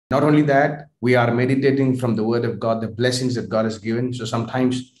Not only that, we are meditating from the word of God, the blessings that God has given. So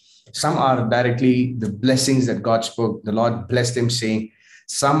sometimes some are directly the blessings that God spoke. The Lord blessed them, saying,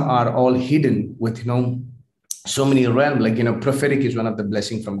 some are all hidden with, so many realms, like, prophetic is one of the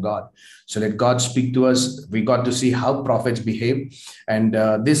blessing from God. So let God speak to us. We got to see how prophets behave. And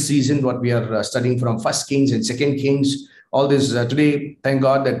this season, what we are studying from First Kings and Second Kings, all this today, thank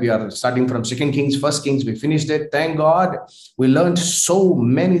God that we are starting from Second Kings, First Kings. We finished it. Thank God we learned so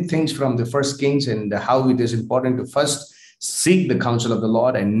many things from the First Kings and how it is important to first seek the counsel of the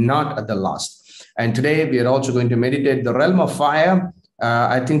Lord and not at the last. And today we are also going to meditate the realm of fire.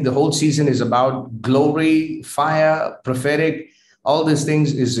 I think the whole season is about glory, fire, prophetic. All these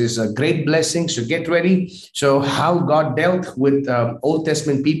things is a great blessing. So get ready. So how God dealt with Old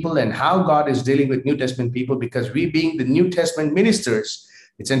Testament people and how God is dealing with New Testament people, because we being the New Testament ministers,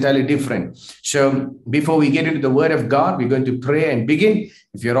 it's entirely different. So before we get into the word of God, we're going to pray and begin.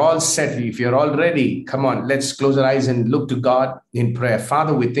 If you're all set, if you're all ready, come on, let's close our eyes and look to God in prayer.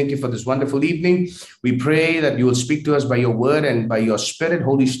 Father, we thank you for this wonderful evening. We pray that you will speak to us by your word and by your spirit.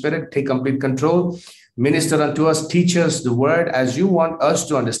 Holy Spirit, take complete control. Minister unto us, teach us the word as you want us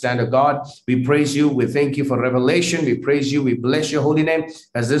to understand, God. We praise you. We thank you for revelation. We praise you. We bless your holy name,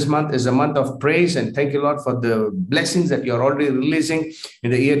 as this month is a month of praise. And thank you, Lord, for the blessings that you're already releasing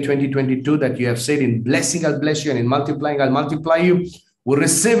in the year 2022, that you have said, in blessing, I'll bless you, and in multiplying, I'll multiply you. We'll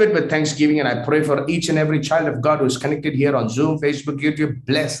receive it with thanksgiving. And I pray for each and every child of God who is connected here on Zoom, Facebook, YouTube.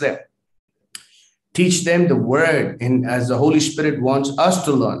 Bless them. Teach them the word, and as the Holy Spirit wants us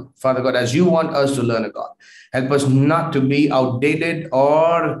to learn, Father God, as you want us to learn, God. Help us not to be outdated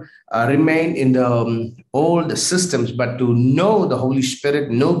or remain in the old systems, but to know the Holy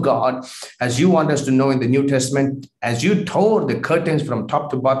Spirit, know God, as you want us to know in the New Testament. As you tore the curtains from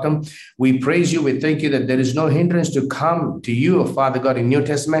top to bottom, we praise you. We thank you that there is no hindrance to come to you, Father God, in New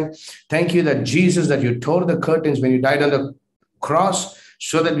Testament. Thank you that Jesus, that you tore the curtains when you died on the cross,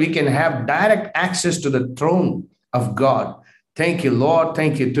 so that we can have direct access to the throne of God. Thank you, Lord.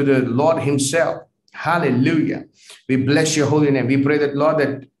 Thank you to the Lord himself. Hallelujah. We bless your holy name. We pray that, Lord,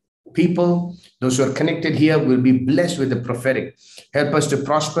 that people, those who are connected here, will be blessed with the prophetic. Help us to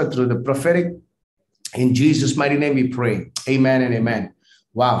prosper through the prophetic. In Jesus' mighty name we pray. Amen and amen.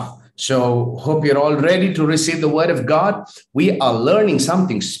 Wow. So hope you're all ready to receive the word of God. We are learning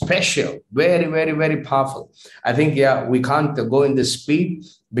something special, very, very, very powerful. I think, we can't go in this speed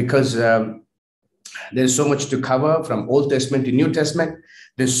because there's so much to cover from Old Testament to New Testament.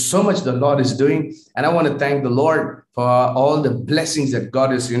 There's so much the Lord is doing. And I want to thank the Lord for all the blessings that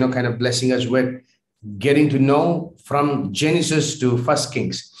God is, kind of blessing us with, getting to know from Genesis to First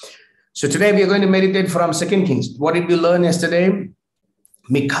Kings. So today we are going to meditate from Second Kings. What did we learn yesterday?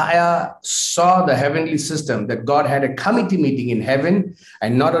 Micaiah saw the heavenly system, that God had a committee meeting in heaven.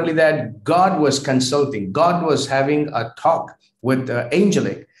 And not only that, God was consulting. God was having a talk with the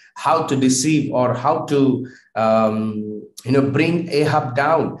angelic, how to deceive or how to, bring Ahab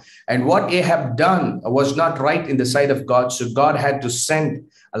down. And what Ahab done was not right in the sight of God. So God had to send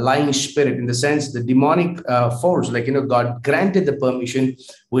a lying spirit, in the sense, the demonic force, God granted the permission.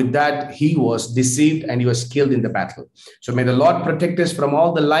 With that, he was deceived and he was killed in the battle. So may the Lord protect us from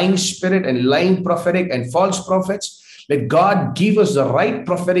all the lying spirit and lying prophetic and false prophets. Let God give us the right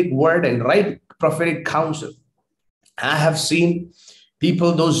prophetic word and right prophetic counsel. I have seen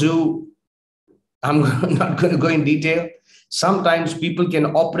people, those who, I'm not going to go in detail. Sometimes people can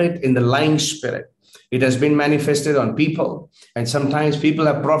operate in the lying spirit. It has been manifested on people. And sometimes people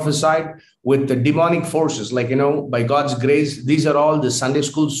have prophesied with the demonic forces, by God's grace. These are all the Sunday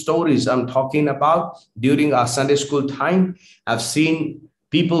school stories I'm talking about during our Sunday school time. I've seen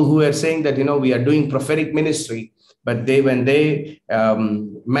people who are saying that, we are doing prophetic ministry, but when they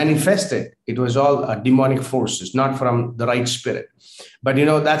manifested, it was all demonic forces, not from the right spirit. But,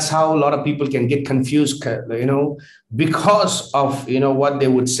 that's how a lot of people can get confused, because of, what they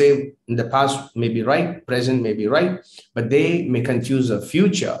would say in the past may be right, present may be right, but they may confuse the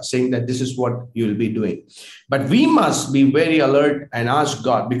future, saying that this is what you'll be doing. But we must be very alert and ask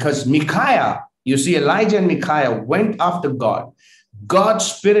God, because Micaiah, you see, Elijah and Micaiah went after God. God's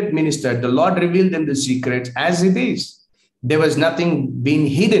spirit ministered. The Lord revealed them the secrets as it is. There was nothing being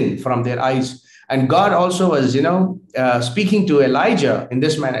hidden from their eyes. And God also was, speaking to Elijah in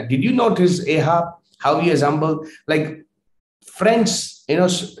this manner. Did you notice Ahab, how he is humble? Like friends,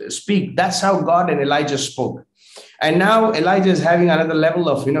 speak. That's how God and Elijah spoke. And now Elijah is having another level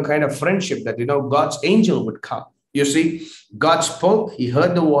of, kind of friendship, that, God's angel would come. You see, God spoke, he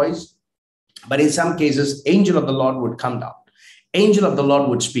heard the voice, but in some cases, angel of the Lord would come down. Angel of the Lord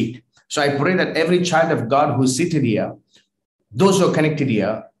would speak. So I pray that every child of God who's seated here, those who are connected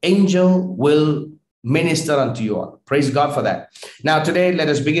here, angel will minister unto you all. Praise God for that. Now, today, let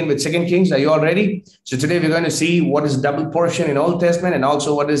us begin with 2 Kings. Are you all ready? So today we're going to see what is double portion in Old Testament and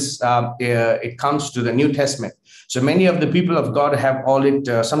also what is it comes to the New Testament. So many of the people of God have all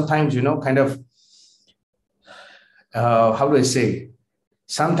it sometimes, kind of, how do I say?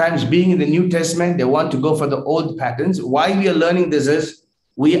 Sometimes being in the New Testament, they want to go for the old patterns. Why we are learning this is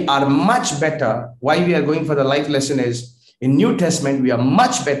we are much better. Why we are going for the life lesson is in New Testament, we are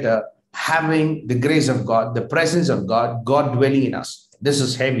much better having the grace of God, the presence of God, God dwelling in us. This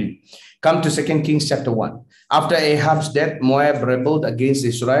is heavy. Come to 2 Kings chapter 1. After Ahab's death, Moab rebelled against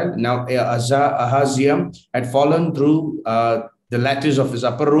Israel. Now Ahaziah had fallen through the lattice of his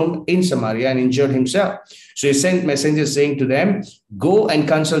upper room in Samaria and injured himself. So he sent messengers saying to them, go and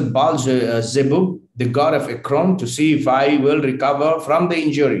consult Baal-zebub, the god of Ekron, to see if I will recover from the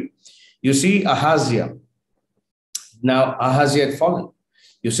injury. You see, Ahaziah. Now Ahaziah had fallen.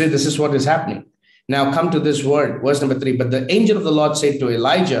 You see, this is what is happening. Now come to this word, verse number 3. But the angel of the Lord said to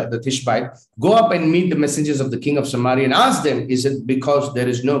Elijah the Tishbite, go up and meet the messengers of the king of Samaria and ask them, is it because there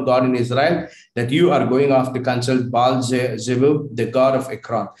is no God in Israel that you are going off to consult Baal-zebub, the god of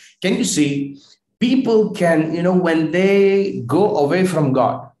Ekron? Can you see, people can, when they go away from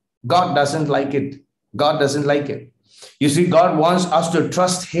God, God doesn't like it. God doesn't like it. You see, God wants us to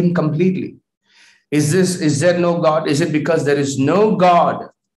trust him completely. Is there no God? Is it because there is no God?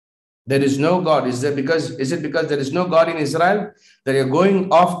 There is no God. Is it because there is no God in Israel that you're going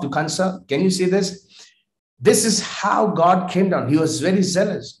off to consult? Can you see this? This is how God came down. He was very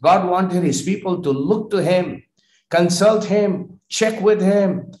zealous. God wanted his people to look to him, consult him, check with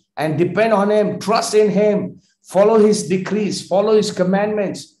him, and depend on him, trust in him, follow his decrees, follow his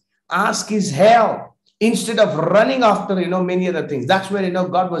commandments, ask his help, instead of running after, many other things. That's where,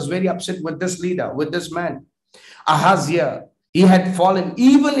 God was very upset with this leader, with this man. Ahaziah, he had fallen,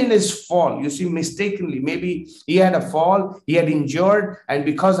 even in his fall, you see, mistakenly, maybe he had a fall, he had injured, and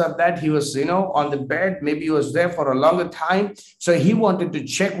because of that, he was, on the bed, maybe he was there for a longer time. So he wanted to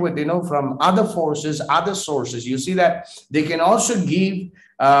check with, from other forces, other sources. You see that they can also give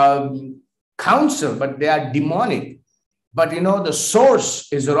counsel, but they are demonic. But, the source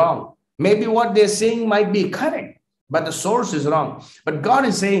is wrong. Maybe what they're saying might be correct, but the source is wrong. But God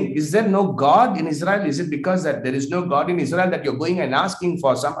is saying, is there no God in Israel? Is it because that there is no God in Israel that you're going and asking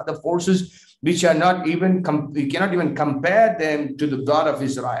for some other forces which are not even, you cannot even compare them to the God of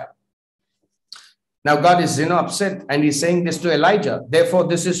Israel? Now God is, upset, and he's saying this to Elijah. Therefore,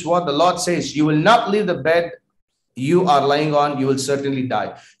 this is what the Lord says. You will not leave the bed you are lying on. You will certainly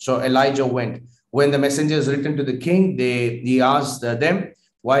die. So Elijah went. When the messengers returned to the king, he asked them,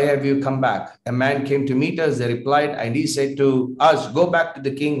 why have you come back? A man came to meet us, they replied, and he said to us, go back to the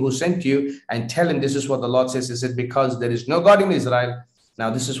king who sent you and tell him this is what the Lord says. He said, because there is no God in Israel.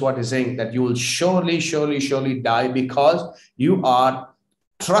 Now, this is what he's saying, that you will surely die because you are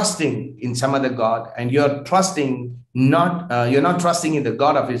trusting in some other God, and you're trusting you're not trusting in the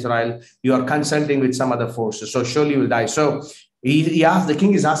God of Israel. You are consulting with some other forces. So surely you will die. So he asked, the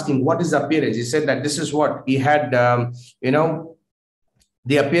king is asking, what is the appearance? He said that this is what he had,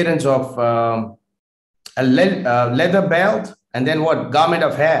 the appearance of a leather belt, and then what? Garment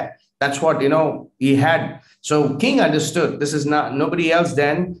of hair. That's what, he had. So king understood this is not nobody else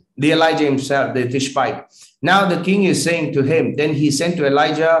than the Elijah himself, the Tishbite. Now the king is saying to him, then he sent to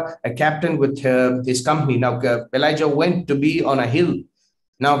Elijah a captain with his company. Now Elijah went to be on a hill.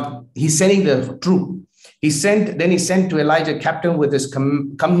 Now he's sending the troop. He sent to Elijah captain with his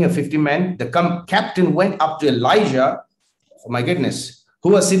company of 50 men. The captain went up to Elijah, oh my goodness, who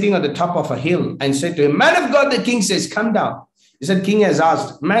was sitting on the top of a hill, and said to him, man of God, the king says, come down. He said, king has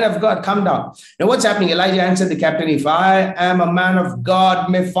asked, man of God, come down. Now what's happening? Elijah answered the captain, if I am a man of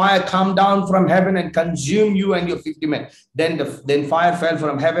God, may fire come down from heaven and consume you and your 50 men. Then fire fell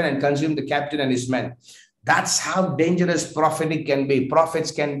from heaven and consumed the captain and his men. That's how dangerous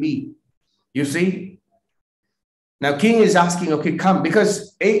prophets can be. You see? Now, king is asking, okay, come,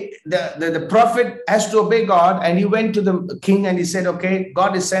 because the prophet has to obey God, and he went to the king and he said, okay,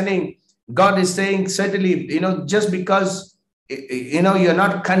 God is saying, certainly, just because, you're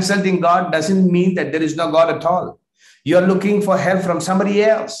not consulting God doesn't mean that there is no God at all. You're looking for help from somebody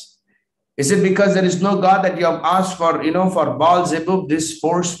else. Is it because there is no God that you have asked for, for Baal-zebub, this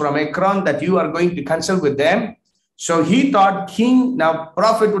force from Ekron, that you are going to consult with them? So he thought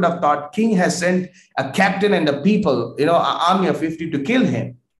prophet would have thought king has sent a captain and the people, an army of 50 to kill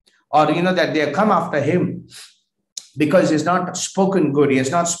him, or, that they have come after him because he's not spoken good. He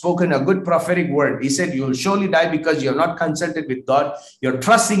has not spoken a good prophetic word. He said, you will surely die because you have not consulted with God. You're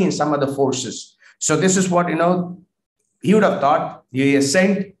trusting in some other forces. So this is what, He would have thought he has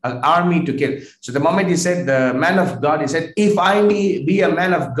sent an army to kill. So the moment he said the man of God, he said, if I be a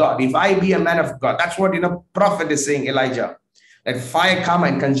man of God, if I be a man of God, that's what, prophet is saying, Elijah, that fire come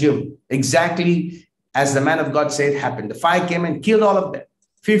and consume. Exactly as the man of God said happened. The fire came and killed all of them.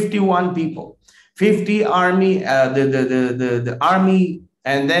 51 people, 50 army, the army,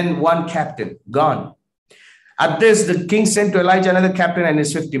 and then one captain gone. At this, the king sent to Elijah another captain and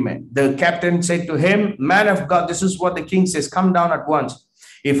his 50 men. The captain said to him, man of God, this is what the king says, come down at once.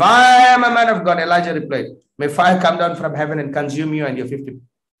 If I am a man of God, Elijah replied, may fire come down from heaven and consume you and your 50.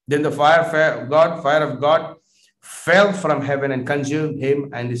 Then the fire of God fell from heaven and consumed him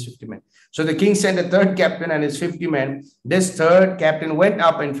and his 50 men. So the king sent a third captain and his 50 men. This third captain went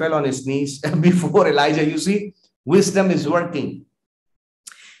up and fell on his knees before Elijah. You see, wisdom is working.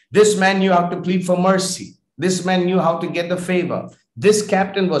 This man knew how to plead for mercy. This man knew how to get the favor. This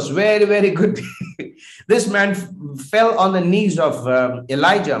captain was very, very good. This man fell on the knees of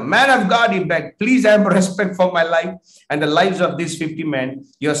Elijah. Man of God, he begged, please have respect for my life and the lives of these 50 men,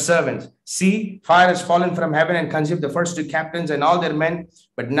 your servants. See, fire has fallen from heaven and consumed the first two captains and all their men,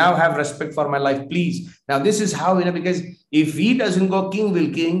 but now have respect for my life, please. Now, this is how, because if he doesn't go, king will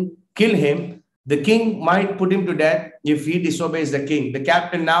kill him. The king might put him to death if he disobeys the king. The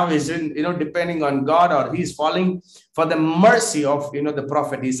captain now is depending on God, or he's falling for the mercy of, the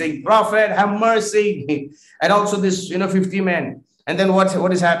prophet. He's saying, prophet, have mercy. And also this, 50 men. And then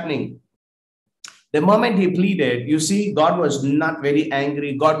what is happening? The moment he pleaded, you see, God was not very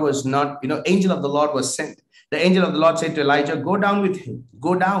angry. God was not, angel of the Lord was sent. The angel of the Lord said to Elijah, go down with him.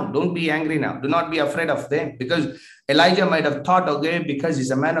 Go down. Don't be angry now. Do not be afraid of them. Because Elijah might have thought, okay, because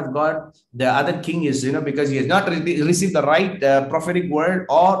he's a man of God, the other king is, because he has not received the right prophetic word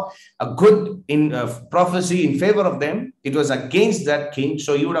or a good prophecy in favor of them. It was against that king.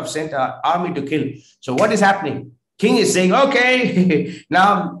 So he would have sent an army to kill. So what is happening? King is saying, okay,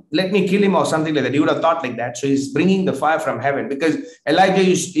 now let me kill him or something like that. He would have thought like that. So he's bringing the fire from heaven, because Elijah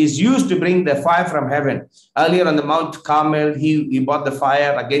is used to bring the fire from heaven. Earlier on the Mount Carmel, he brought the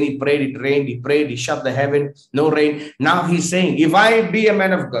fire. Again, he prayed, it rained. He prayed, he shut the heaven, no rain. Now he's saying, if I be a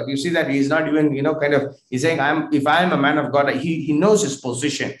man of God, you see that he's not even, he's saying, if I am a man of God, he knows his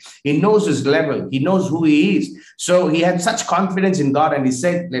position. He knows his level. He knows who he is. So he had such confidence in God, and he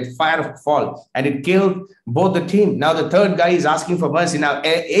said, let fire fall. And it killed both the team. Now the third guy is asking for mercy. Now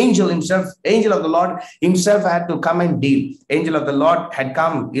angel of the Lord himself had to come and deal. Angel of the Lord had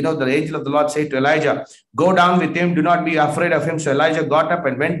come. The angel of the Lord said to Elijah, go down with him. Do not be afraid of him. So Elijah got up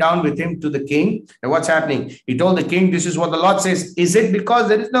and went down with him to the king. And what's happening? He told the king, this is what the Lord says. Is it because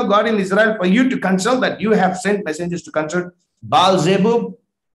there is no God in Israel for you to consult that you have sent messengers to consult Baal-zebub,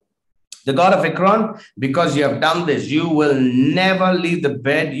 the god of Ekron? Because you have done this, you will never leave the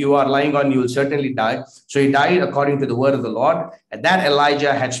bed you are lying on. You will certainly die. So he died according to the word of the Lord, and that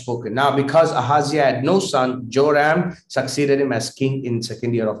Elijah had spoken. Now, because Ahaziah had no son, Joram succeeded him as king in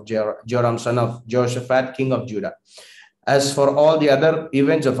second year of Joram, son of Jehoshaphat, king of Judah. As for all the other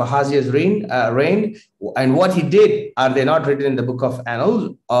events of Ahaziah's reign and what he did, are they not written in the book of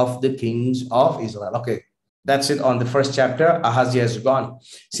annals of the kings of Israel? Okay. That's it on the first chapter. Ahaziah is gone.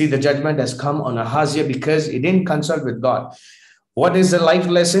 See, the judgment has come on Ahaziah because he didn't consult with God. What is the life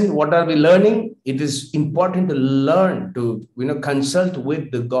lesson? What are we learning? It is important to learn to, consult with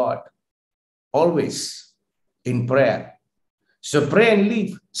the God always in prayer. So pray and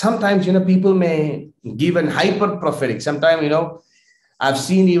leave. Sometimes, people may give an hyper prophetic. Sometimes, I've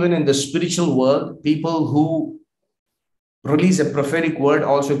seen even in the spiritual world, people who release a prophetic word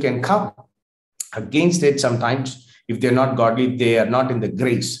also can come against it sometimes. If they're not godly, they are not in the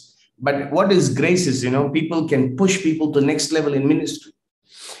grace. But what is grace is, people can push people to next level in ministry.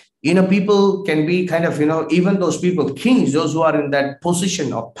 People can be kind of, even those people, kings, those who are in that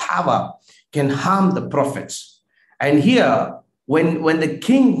position of power, can harm the prophets. And here, when the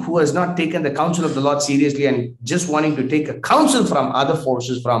king who has not taken the counsel of the Lord seriously and just wanting to take a counsel from other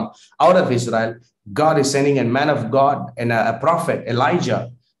forces from out of Israel, God is sending a man of God and a prophet,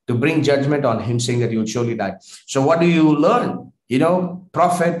 Elijah, to bring judgment on him, saying that he would surely die. So what do you learn?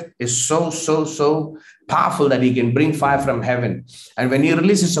 Prophet is so powerful that he can bring fire from heaven. And when he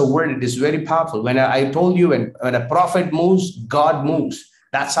releases a word, it is very powerful. When I told you, when a prophet moves, God moves.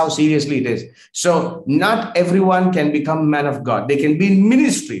 That's how seriously it is. So not everyone can become man of God. They can be in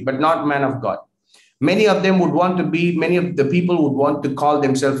ministry, but not man of God. Many of them would want to be, many of the people would want to call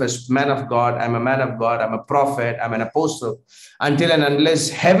themselves as man of God. I'm a man of God. I'm a prophet. I'm an apostle. Until and unless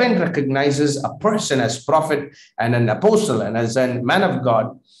heaven recognizes a person as prophet and an apostle and as a man of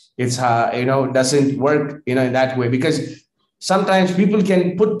God, it's, doesn't work, in that way. Because Sometimes people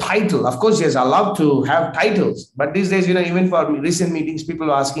can put title. Of course, yes, allowed to have titles. But these days, even for recent meetings, people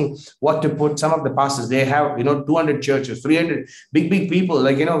are asking what to put. Some of the pastors, they have, 200 churches, 300 big people,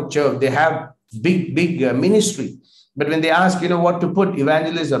 like, church, they have big ministry. But when they ask, what to put,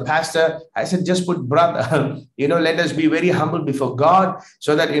 evangelist or pastor, I said, just put brother. Let us be very humble before God,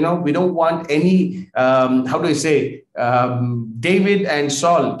 so that, we don't want any, how do I say, David and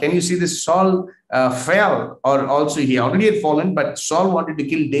Saul. Can you see this? Saul fell, or also he already had fallen, but Saul wanted to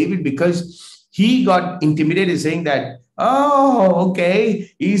kill David because he got intimidated, saying that, oh,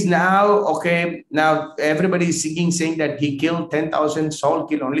 okay, he's now, okay, now everybody is singing, saying that he killed 10,000, Saul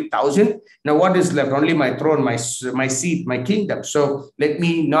killed only 1,000. Now what is left? Only my throne, my seat, my kingdom. So let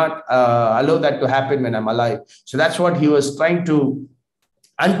me not allow that to happen when I'm alive. So that's what he was trying to.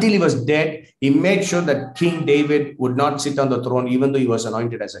 Until he was dead, he made sure that King David would not sit on the throne, even though he was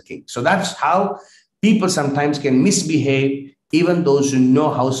anointed as a king. So that's how people sometimes can misbehave, even those who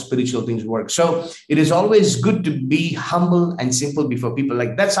know how spiritual things work. So it is always good to be humble and simple before people.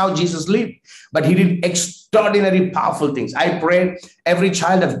 Like, that's how Jesus lived. But he did extraordinary, powerful things. I pray every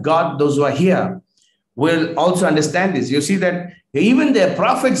child of God, those who are here, will also understand this. You see that even the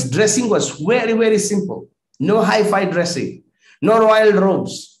prophet's dressing was very, very simple. No hi-fi dressing. No royal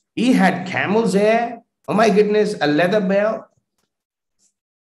robes. He had camel's hair. Oh my goodness, a leather belt.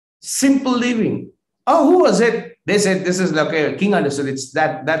 Simple living. Oh, who was it? They said, this is okay. King understood.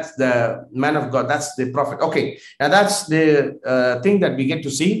 That's the man of God. That's the prophet. Okay. Now that's the thing that we get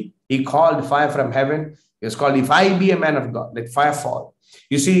to see. He called fire from heaven. He was called, if I be a man of God, let fire fall.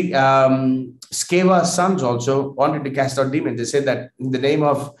 You see, Skeva's sons also wanted to cast out demons. They said that in the name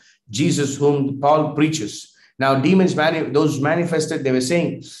of Jesus, whom Paul preaches. Now, demons, those manifested, they were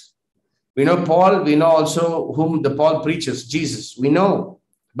saying, we know Paul, we know also whom the Paul preaches, Jesus, we know,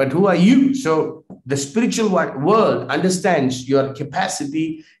 but who are you? So the spiritual world understands your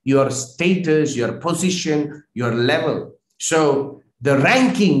capacity, your status, your position, your level. So the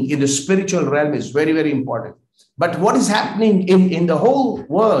ranking in the spiritual realm is very, very important. But what is happening in the whole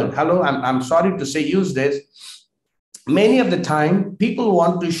world? Hello, I'm sorry to say, use this. Many of the time, people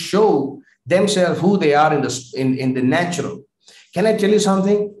want to show themselves who they are in the natural. Can I tell you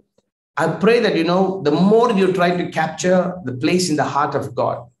something? I pray that, the more you try to capture the place in the heart of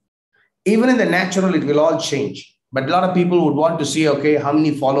God, even in the natural, it will all change. But a lot of people would want to see, okay, how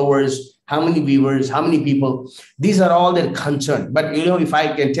many followers, how many viewers, how many people. These are all their concern. But, if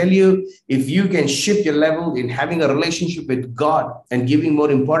I can tell you, if you can shift your level in having a relationship with God and giving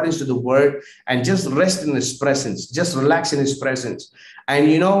more importance to the word and just rest in his presence, just relax in his presence. And,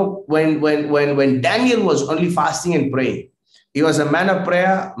 when Daniel was only fasting and praying, he was a man of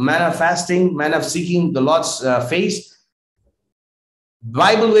prayer, man of fasting, man of seeking the Lord's face.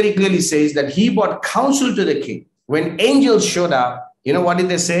 Bible very clearly says that he brought counsel to the king. When angels showed up, what did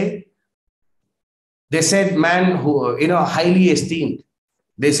they say? They said, man who, highly esteemed.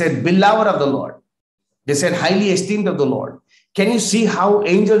 They said, beloved of the Lord. They said, highly esteemed of the Lord. Can you see how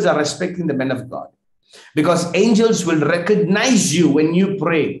angels are respecting the men of God? Because angels will recognize you when you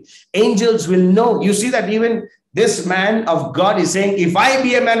pray. Angels will know. You see that even this man of God is saying, if I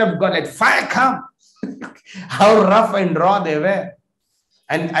be a man of God, let fire come. How rough and raw they were.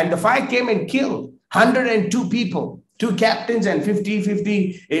 And the fire came and killed 102 people, 2 captains and 50,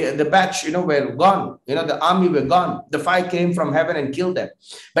 the batch, were gone. The army were gone. The fire came from heaven and killed them.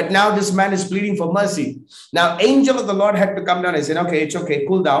 But now this man is pleading for mercy. Now, angel of the Lord had to come down and say, okay, it's okay,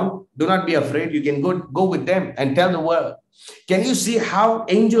 cool down. Do not be afraid. You can go with them and tell the world. Can you see how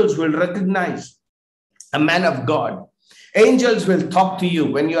angels will recognize a man of God? Angels will talk to you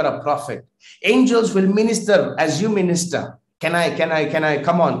when you're a prophet. Angels will minister as you minister. Can I,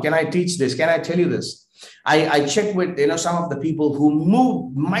 come on, can I teach this? Can I tell you this? I check with, some of the people who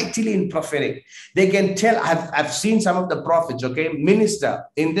move mightily in prophetic. They can tell, I've seen some of the prophets, okay, minister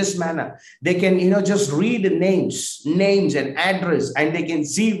in this manner. They can, just read the names and address, and they can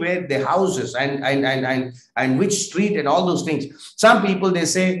see where the houses and which street and all those things. Some people, they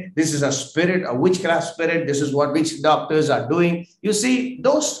say, this is a spirit, a witchcraft spirit. This is what witch doctors are doing. You see,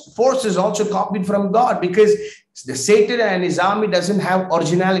 those forces also copied from God, because the Satan and his army doesn't have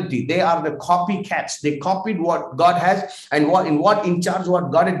originality. They are the copycats. They copied what God has, and what in charge,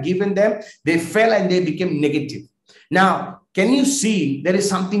 what God had given them. They fell and they became negative. Now, can you see there is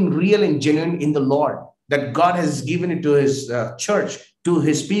something real and genuine in the Lord that God has given it to his church, to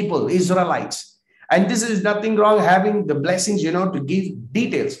his people, Israelites. And this is nothing wrong having the blessings, to give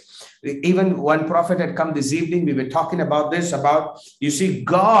details. Even one prophet had come this evening. We were talking about this, you see,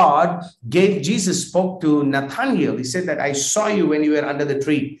 God Jesus spoke to Nathaniel. He said that I saw you when you were under the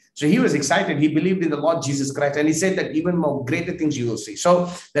tree. So he was excited. He believed in the Lord Jesus Christ. And he said that even more greater things you will see. So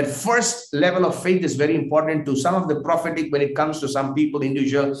that first level of faith is very important to some of the prophetic when it comes to some people,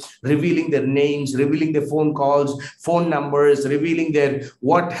 individual, revealing their names, revealing their phone calls, phone numbers, revealing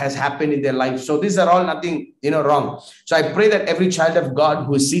what has happened in their life. So these are all nothing, wrong. So I pray that every child of God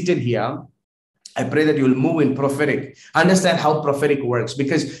who is seated here, I pray that you will move in prophetic. Understand how prophetic works,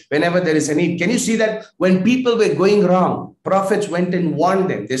 because whenever there is a need, can you see that when people were going wrong, prophets went and warned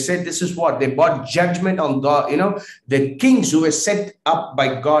them. They said, this is what they brought judgment on God. The kings who were set up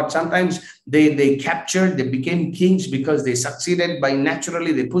by God, sometimes they became kings because they succeeded by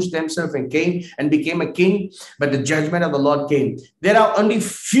naturally. They pushed themselves and came and became a king. But the judgment of the Lord came. There are only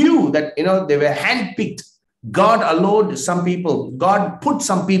few that, they were handpicked. God allowed some people. God put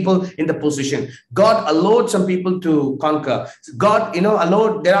some people in the position. God allowed some people to conquer. God,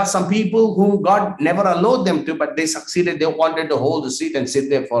 allowed. There are some people whom God never allowed them to, but they succeeded. They wanted to hold the seat and sit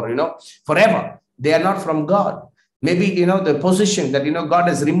there for, forever. They are not from God. Maybe, the position that, God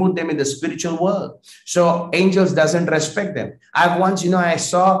has removed them in the spiritual world. So angels doesn't respect them. I've once, I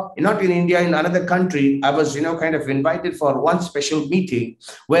saw, not in India, in another country, I was, kind of invited for one special meeting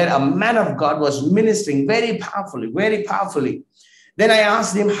where a man of God was ministering very powerfully, very powerfully. Then I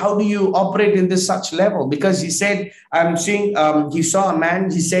asked him, how do you operate in this such level? Because he said, I'm seeing, he saw a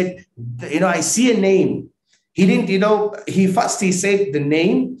man, he said, I see a name. He didn't, he said the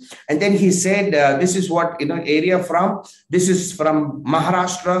name, and then he said, this is what, area from, this is from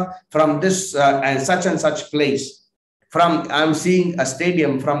Maharashtra, from this and such place. I'm seeing a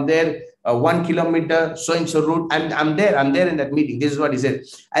stadium from there, 1 kilometer, so-and-so route. I'm there in that meeting. This is what he said.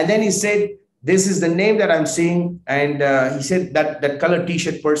 And then he said, this is the name that I'm seeing. And he said that colored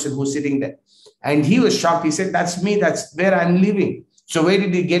t-shirt person who's sitting there. And he was shocked. He said, that's me. That's where I'm living. So where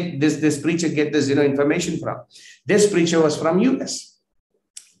did he get this preacher get this, information from? This preacher was from US.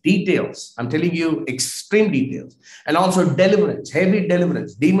 Details. I'm telling you, extreme details. And also deliverance, heavy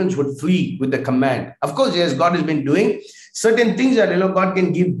deliverance. Demons would flee with the command. Of course, yes, God has been doing certain things that, God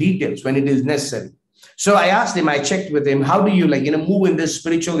can give details when it is necessary. So I asked him, I checked with him, how do you move in this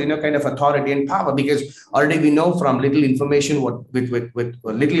spiritual, kind of authority and power? Because already we know from little information,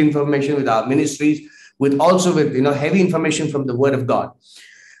 little information with our ministries, with heavy information from the word of God.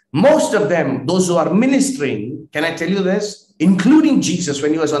 Most of them, those who are ministering, can I tell you this? Including Jesus,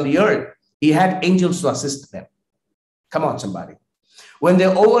 when he was on the earth, he had angels to assist them. Come on, somebody. When they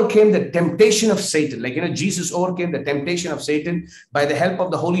overcame the temptation of Satan, Jesus overcame the temptation of Satan by the help of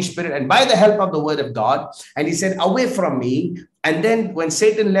the Holy Spirit and by the help of the word of God. And he said, away from me. And then when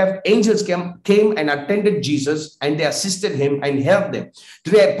Satan left, angels came and attended Jesus, and they assisted him and helped them.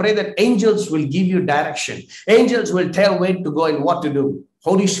 Today, I pray that angels will give you direction. Angels will tell where to go and what to do.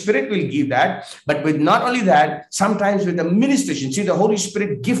 Holy Spirit will give that. But with not only that, sometimes with the ministration. See, the Holy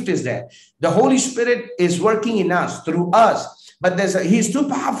Spirit gift is there. The Holy Spirit is working in us, through us. But he's too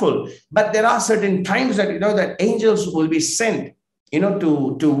powerful. But there are certain times that, that angels will be sent,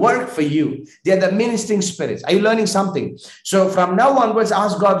 to work for you. They are the ministering spirits. Are you learning something? So from now onwards,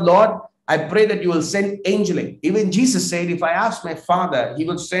 ask God, Lord, I pray that you will send angelic. Even Jesus said, if I ask my Father, he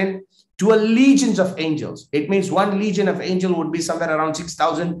will send to a legions of angels. It means one legion of angel would be somewhere around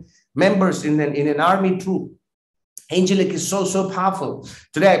 6,000 members in an army troop. Angelic is so powerful.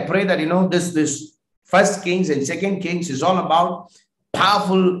 Today, I pray that, this First Kings and Second Kings is all about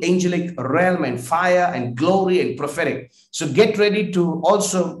powerful angelic realm and fire and glory and prophetic. So get ready to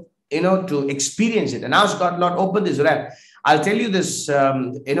also, to experience it and ask God, Lord, open this realm. I'll tell you this,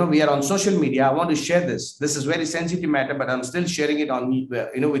 we are on social media. I want to share this. This is very sensitive matter, but I'm still sharing it on,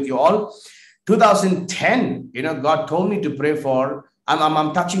 with you all. 2010, God told me to pray for,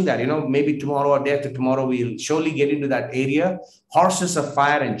 I'm touching that, maybe tomorrow or day after tomorrow, we'll surely get into that area. Horses of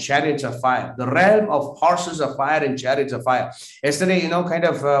fire and chariots of fire, the realm of horses of fire and chariots of fire. Yesterday,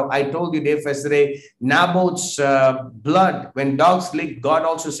 I told you, Dave, yesterday, Naboth's blood, when dogs lick, God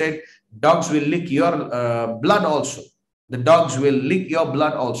also said, dogs will lick your blood also. The dogs will lick your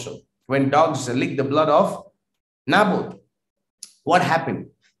blood also. When dogs lick the blood of Naboth, what happened?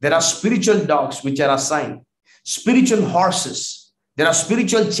 There are spiritual dogs which are assigned, spiritual horses. There are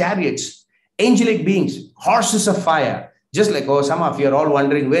spiritual chariots, angelic beings, horses of fire. Just like, some of you are all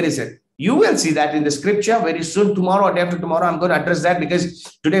wondering, where is it? You will see that in the scripture very soon. Tomorrow or day after tomorrow, I'm going to address that, because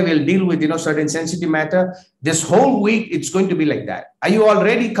today we'll deal with, certain sensitive matter. This whole week, it's going to be like that. Are you all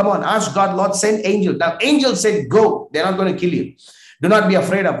ready? Come on, ask God, Lord, send angels. Now, angels said, go. They're not going to kill you. Do not be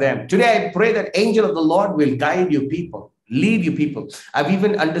afraid of them. Today, I pray that angel of the Lord will guide you people. lead you people. I've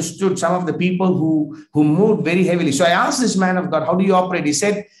even understood some of the people who moved very heavily. So I asked this man of God, how do you operate? He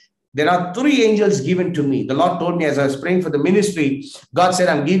said, there are 3 angels given to me. The Lord told me as I was praying for the ministry, God said,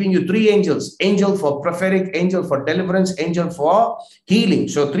 I'm giving you 3 angels. Angel for prophetic, angel for deliverance, angel for healing.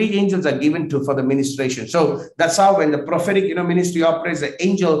 So 3 angels are given for the ministration. So that's how when the prophetic, ministry operates, the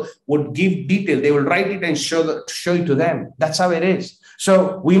angel would give detail. They will write it and show it to them. That's how it is.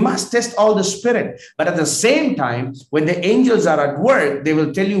 So we must test all the spirit. But at the same time, when the angels are at work, they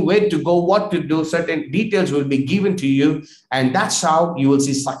will tell you where to go, what to do. Certain details will be given to you. And that's how you will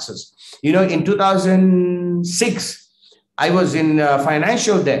see success. In 2006, I was in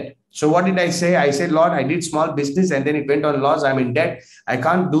financial debt. So what did I say? I said, Lord, I did small business and then it went on loss. I'm in debt. I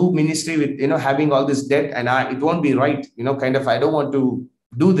can't do ministry with, having all this debt, and it won't be right. I don't want to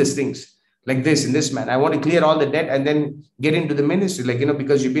do these things like this in this man. I want to clear all the debt and then get into the ministry,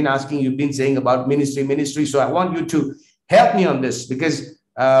 because you've been saying about ministry. So I want you to help me on this, because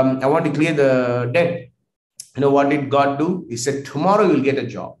I want to clear the debt. What did God do? He said, tomorrow you'll get a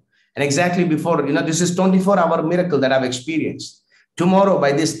job. And exactly before, this is 24-hour miracle that I've experienced. Tomorrow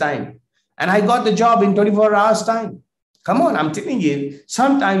by this time. And I got the job in 24 hours time. Come on, I'm telling you,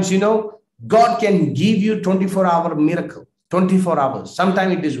 sometimes, God can give you 24-hour miracle. 24 hours.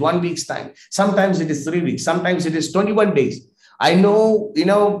 Sometimes it is 1 week's time. Sometimes it is 3 weeks. Sometimes it is 21 days. I know,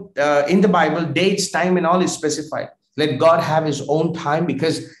 in the Bible, dates, time, and all is specified. Let God have his own time,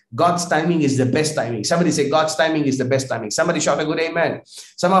 because God's timing is the best timing. Somebody say God's timing is the best timing. Somebody shout a good amen.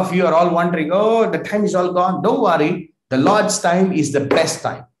 Some of you are all wondering, oh, the time is all gone. Don't worry. The Lord's time is the best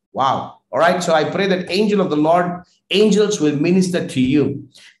time. Wow. All right. So I pray that angel of the Lord, angels will minister to you.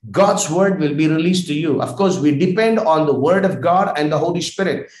 God's word will be released to you. Of course, we depend on the word of God and the Holy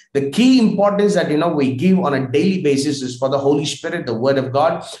Spirit. The key importance that, we give on a daily basis is for the Holy Spirit, the word of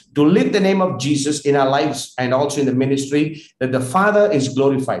God, to lift the name of Jesus in our lives and also in the ministry, that the Father is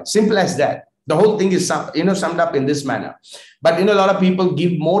glorified. Simple as that. The whole thing is, summed up in this manner. But, a lot of people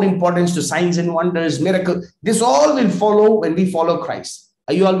give more importance to signs and wonders, miracles. This all will follow when we follow Christ.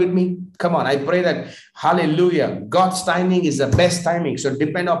 Are you all with me? Come on. I pray that, hallelujah, God's timing is the best timing. So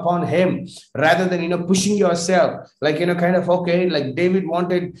depend upon him rather than, pushing yourself. Like, like David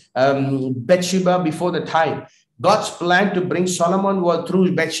wanted Bathsheba before the time. God's plan to bring Solomon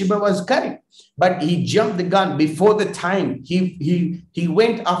through Bathsheba was correct, but he jumped the gun before the time. He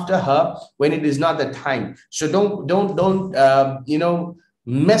went after her when it is not the time. So don't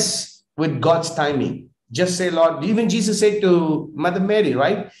mess with God's timing. Just say, Lord, even Jesus said to Mother Mary,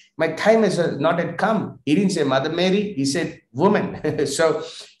 right? My time has not yet come. He didn't say Mother Mary. He said woman. So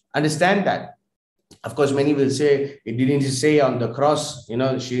understand that. Of course, many will say, it didn't say on the cross,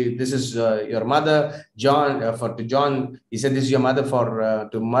 this is your mother, John, to John, he said, this is your mother.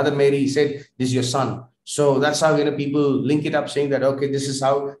 To Mother Mary, he said, this is your son. So that's how, people link it up, saying that, okay, this is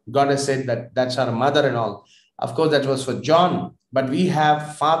how God has said that that's our mother and all. Of course, that was for John, but we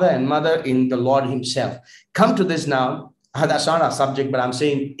have father and mother in the Lord himself. Come to this now. That's not our subject, but I'm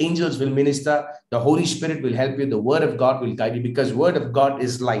saying angels will minister. The Holy Spirit will help you. The word of God will guide you, because word of God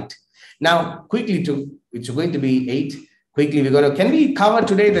is light. Now, quickly it's going to be 8. Quickly, can we cover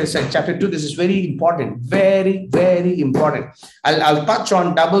today this chapter 2? This is very important. Very, very important. I'll touch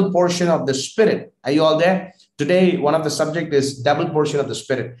on double portion of the Spirit. Are you all there? Today, one of the subject is double portion of the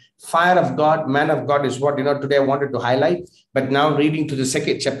Spirit. Fire of God, man of God is what, today I wanted to highlight. But now reading to the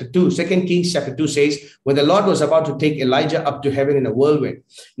chapter 2, 2 Kings chapter 2 says, when the Lord was about to take Elijah up to heaven in a whirlwind.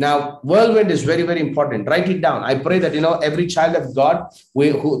 Now, whirlwind is very, very important. Write it down. I pray that, every child of God,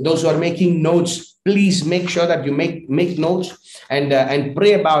 those who are making notes, please make sure that you make notes and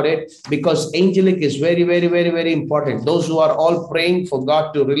pray about it, because angelic is very, very, very, very important. Those who are all praying for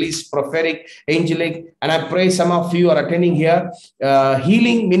God to release prophetic, angelic, and I pray some of you are attending here,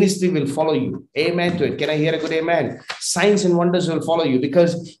 healing ministry will follow you. Amen to it. Can I hear a good amen? Signs and wonders will follow you,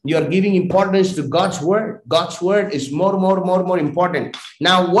 because you are giving importance to God's word. God's word is more important.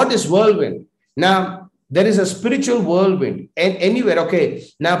 Now, what is whirlwind? Now, there is a spiritual whirlwind and anywhere. Okay.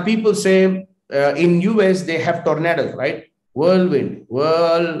 Now people say, in US, they have tornadoes, right? Whirlwind.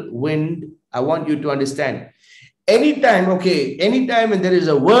 I want you to understand. Anytime when there is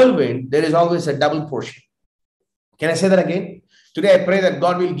a whirlwind, there is always a double portion. Can I say that again? Today, I pray that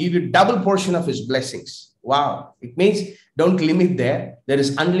God will give you double portion of his blessings. Wow. It means Don't limit there. There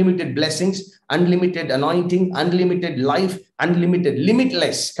is unlimited blessings, unlimited anointing, unlimited life, unlimited,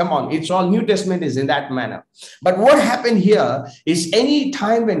 limitless. Come on, it's all New Testament is in that manner. But what happened here is any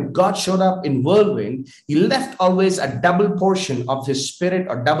time when God showed up in whirlwind, he left always a double portion of his spirit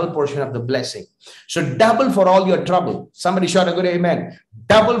or double portion of the blessing. So double for all your trouble. Somebody shout a good amen.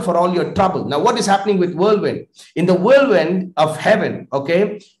 Double for all your trouble. Now, what is happening with whirlwind? In the whirlwind of heaven,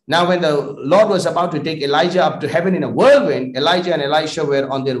 okay? Now, when the Lord was about to take Elijah up to heaven in a whirlwind, Elijah and Elisha were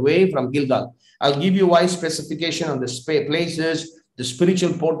on their way from Gilgal. I'll give you wise specification on the places. The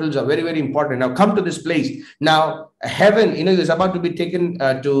spiritual portals are very, very important. Now, come to this place. Now, heaven, he was about to be taken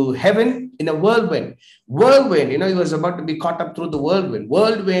to heaven in a whirlwind. Whirlwind, he was about to be caught up through the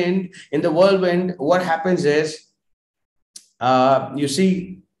whirlwind. In the whirlwind, what happens is, you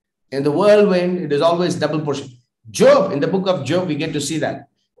see, in the whirlwind, it is always double portion. Job, in the book of Job, we get to see that.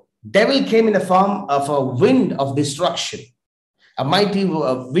 Devil came in the form of a wind of destruction. A mighty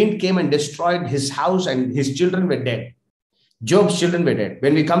wind came and destroyed his house, and his children were dead. Job's children were dead.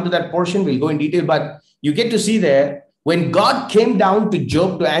 When we come to that portion, we'll go in detail, but you get to see there, when God came down to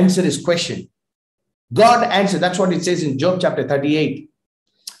Job to answer his question, God answered. That's what it says in Job chapter 38.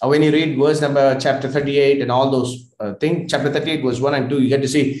 When you read verse number chapter 38 and all those things, chapter 38, verse 1 and 2, you get to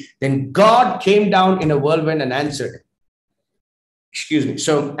see, then God came down in a whirlwind and answered. Excuse me.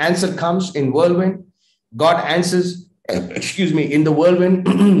 So answer comes in whirlwind. God answers, in the whirlwind,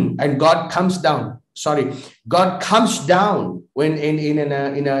 and God comes down. God comes down when in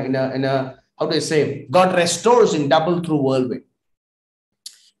a how do I say? God restores in double through whirlwind.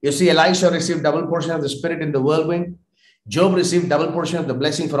 You see, Elisha received double portion of the spirit in the whirlwind. Job received double portion of the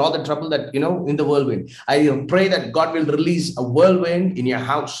blessing for all the trouble that, in the whirlwind. I pray that God will release a whirlwind in your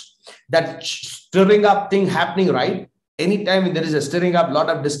house. That stirring up thing happening, right? Anytime there is a stirring up, lot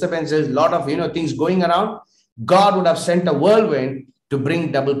of disturbances, lot of, things going around, God would have sent a whirlwind to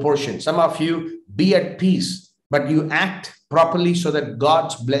bring double portion. Some of you be at peace, but you act properly so that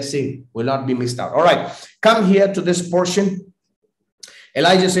God's blessing will not be missed out. All right, come here to this portion.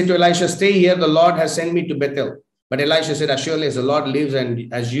 Elijah said to Elisha, stay here. The Lord has sent me to Bethel. But Elisha said, as surely as the Lord lives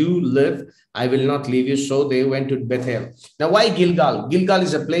and as you live, I will not leave you. So they went to Bethel. Now, why Gilgal? Gilgal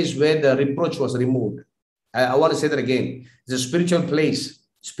is a place where the reproach was removed. I want to say that again. It's a spiritual place,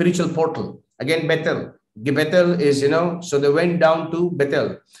 spiritual portal. Again, Bethel. Bethel is, so they went down to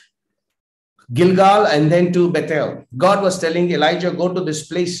Bethel. Gilgal and then to Bethel. God was telling Elijah, go to these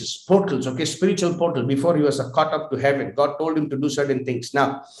places, portals, okay, spiritual portal. Before he was caught up to heaven, God told him to do certain things.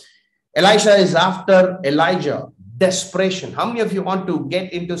 Now, Elisha is after Elijah. Desperation. How many of you want to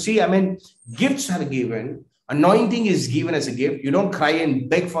get into, gifts are given. Anointing is given as a gift. You don't cry and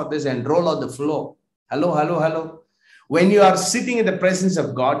beg for this and roll on the floor. Hello. When you are sitting in the presence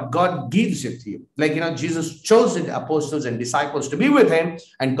of God, God gives it to you. Like, Jesus chose the apostles and disciples to be with him,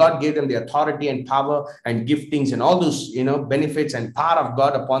 and God gave them the authority and power and giftings and all those, benefits and power of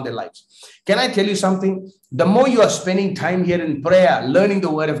God upon their lives. Can I tell you something? The more you are spending time here in prayer, learning the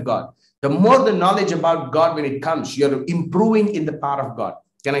word of God, the more the knowledge about God when it comes, you're improving in the power of God.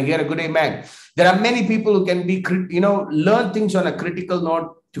 Can I hear a good amen? There are many people who can be, learn things on a critical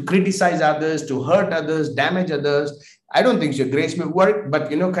note, to criticize others, to hurt others, damage others. I don't think your grace will work, but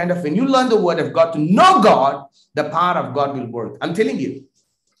when you learn the word of God, to know God, the power of God will work. I'm telling you,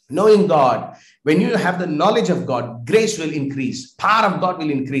 knowing God, when you have the knowledge of God, grace will increase, power of God will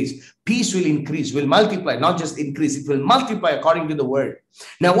increase, peace will increase, will multiply, not just increase, it will multiply according to the word.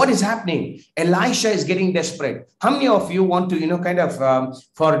 Now, what is happening? Elisha is getting desperate. How many of you want to,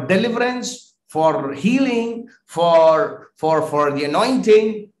 for deliverance, for healing, for the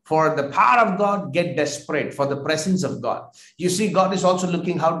anointing, for the power of God, get desperate for the presence of God. You see, God is also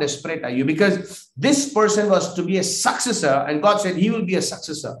looking how desperate are you, because this person was to be a successor and God said he will be a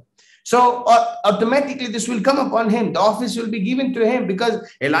successor. So automatically this will come upon him. The office will be given to him because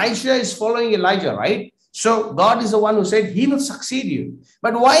Elisha is following Elijah, right? So God is the one who said he will succeed you.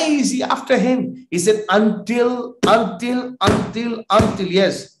 But why is he after him? He said, until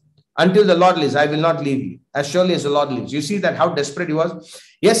the Lord lives, I will not leave you. As surely as the Lord lives. You see that how desperate he was.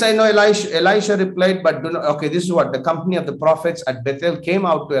 Yes, I know, Elisha replied, but do not. Okay, this is what the company of the prophets at Bethel came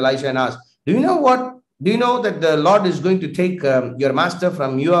out to Elisha and asked, do you know what? Do you know that the Lord is going to take your master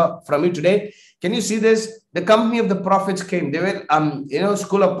from you today? Can you see this? The company of the prophets came. They were,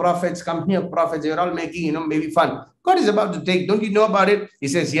 school of prophets, company of prophets. They were all making, maybe fun. God is about to take. Don't you know about it? He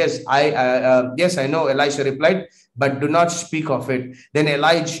says, yes, I know. Elisha replied, but do not speak of it. Then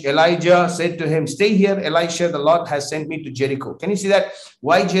Elijah said to him, stay here, Elisha. The Lord has sent me to Jericho. Can you see that?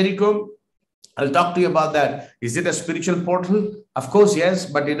 Why Jericho? I'll talk to you about that. Is it a spiritual portal? Of course, yes.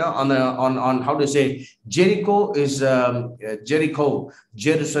 But on how to say, Jericho is Jericho,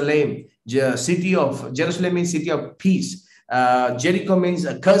 Jerusalem, city of Jerusalem means city of peace. Jericho means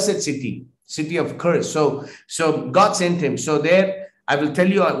a cursed city, city of curse. So God sent him. So there, I will tell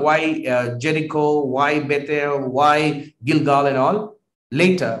you why Jericho, why Bethel, why Gilgal, and all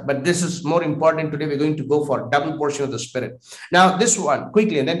later, but this is more important today. We're going to go for double portion of the Spirit. Now, this one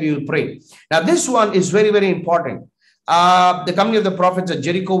quickly, and then we will pray. Now, this one is very, very important. The company of the prophets at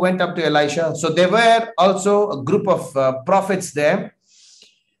Jericho went up to Elisha. So there were also a group of prophets there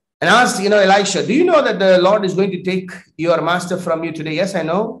and asked, Elisha, do you know that the Lord is going to take your master from you today? Yes, I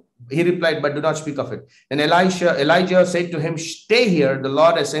know. He replied, but do not speak of it. And Elijah said to him, stay here. The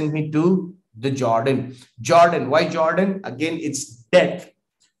Lord has sent me to the Jordan. Jordan. Why Jordan? Again, it's death.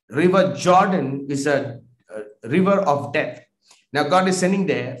 River Jordan is a river of death. Now, God is sending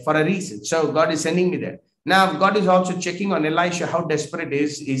there for a reason. So God is sending me there. Now, God is also checking on Elisha, how desperate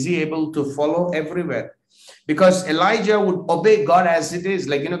is he able to follow everywhere? Because Elijah would obey God as it is,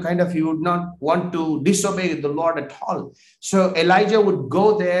 he would not want to disobey the Lord at all. So Elijah would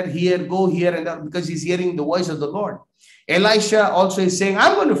go there, go here and there, because he's hearing the voice of the Lord. Elisha also is saying,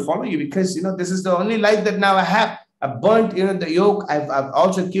 I'm going to follow you because, this is the only life that now I have. I've burnt, the yoke. I've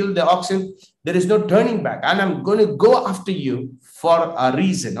also killed the oxen. There is no turning back. And I'm going to go after you for a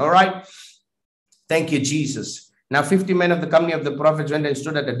reason. All right. Thank you, Jesus. Now, 50 men of the company of the prophets went and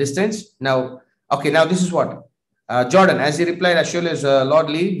stood at a distance. Now, this is what? Jordan, as he replied, as surely as Lord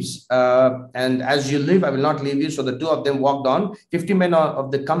lives, and as you live, I will not leave you. So the two of them walked on. 50 men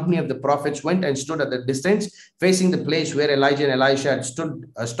of the company of the prophets went and stood at the distance, facing the place where Elijah and Elisha had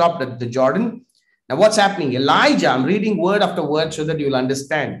stopped at the Jordan. Now, what's happening? Elijah, I'm reading word after word so that you will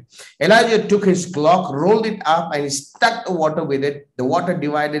understand. Elijah took his cloak, rolled it up, and he stuck the water with it. The water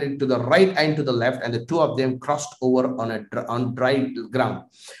divided it to the right and to the left, and the two of them crossed over on dry ground.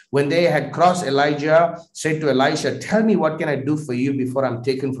 When they had crossed, Elijah said to Elisha, tell me, what can I do for you before I'm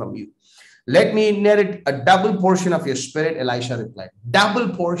taken from you? Let me inherit a double portion of your spirit, Elisha replied. Double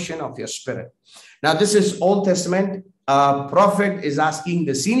portion of your spirit. Now, this is Old Testament. Prophet is asking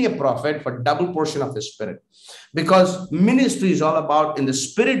the senior prophet for double portion of the spirit, because ministry is all about in the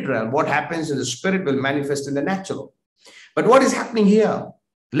spirit realm. What happens in the spirit will manifest in the natural. But what is happening here?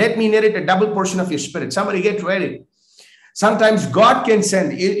 Let me inherit a double portion of your spirit. Somebody get ready. Sometimes God can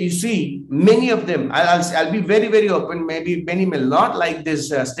send, you see, many of them, I'll be very, very open. Maybe many will not like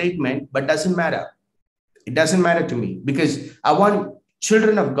this statement, but doesn't matter. It doesn't matter to me, because I want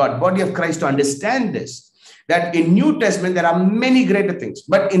children of God, body of Christ, to understand this. That in New Testament, there are many greater things.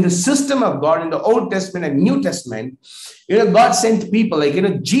 But in the system of God, in the Old Testament and New Testament, God sent people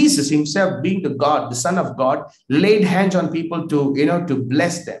like, Jesus himself being the God, the Son of God, laid hands on people to, to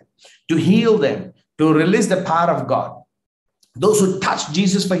bless them, to heal them, to release the power of God. Those who touched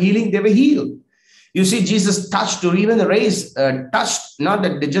Jesus for healing, they were healed. You see, Jesus touched to even raise, touched, not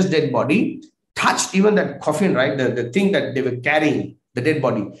that just dead body, touched even that coffin, right? The thing that they were carrying, the dead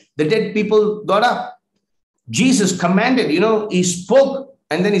body. The dead people got up. Jesus commanded, he spoke,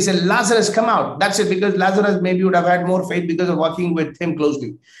 and then he said, Lazarus, come out. That's it, because Lazarus maybe would have had more faith because of working with him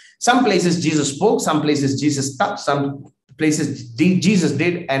closely. Some places Jesus spoke, some places Jesus touched, some places Jesus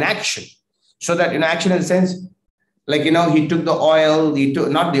did an action. So that, action in the sense, like, he took the oil, he took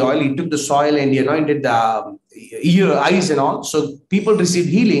the soil and he anointed the eyes and all. So people received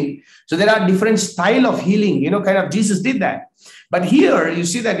healing. So there are different style of healing, Jesus did that. But here you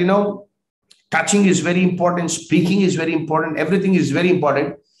see that, touching is very important. Speaking is very important. Everything is very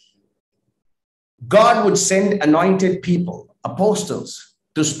important. God would send anointed people, apostles,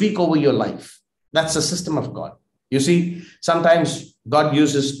 to speak over your life. That's the system of God. You see, sometimes God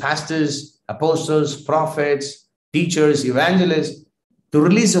uses pastors, apostles, prophets, teachers, evangelists to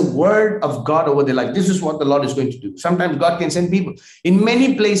release a word of God over their life. This is what the Lord is going to do. Sometimes God can send people. In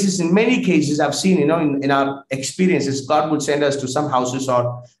many places, in many cases, I've seen, in our experiences, God would send us to some houses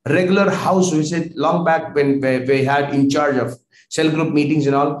or regular house visit long back when we had in charge of cell group meetings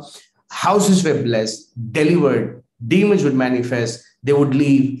and all. Houses were blessed, delivered, demons would manifest, they would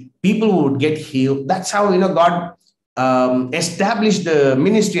leave, people would get healed. That's how, God established the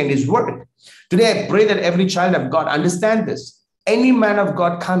ministry and his word. Today, I pray that every child of God understand this. Any man of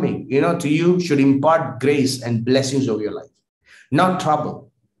God coming, to you should impart grace and blessings over your life, not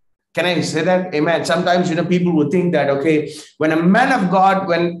trouble. Can I say that? Amen. Sometimes, people would think that, okay, when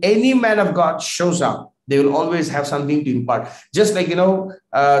any man of God shows up, they will always have something to impart. Just like,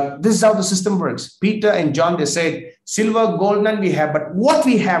 this is how the system works. Peter and John, they said, silver, gold, none we have, but what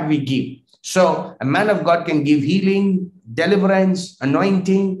we have, we give. So a man of God can give healing, deliverance,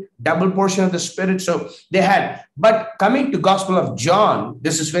 anointing, double portion of the Spirit. So they had. But coming to Gospel of John,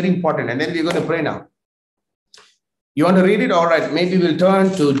 this is very important. And then we're going to pray now. You want to read it? All right. Maybe we'll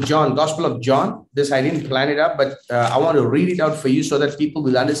turn to John, Gospel of John. This, I didn't plan it up, but I want to read it out for you so that people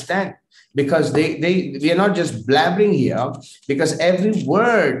will understand. Because we are not just blabbering here, because every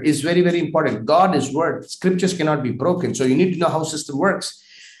word is very, very important. God is word. Scriptures cannot be broken. So you need to know how system works.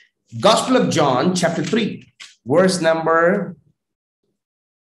 Gospel of John, chapter 3, verse number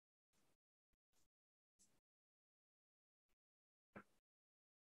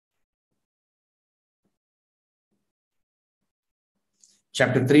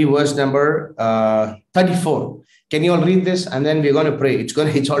 34. Can you all read this? And then we're going to pray.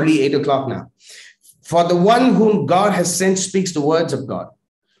 It's already 8 o'clock now. For the one whom God has sent speaks the words of God.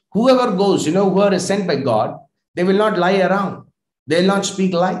 Whoever goes, whoever is sent by God, they will not lie around. They will not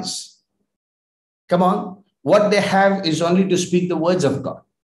speak lies. Come on. What they have is only to speak the words of God.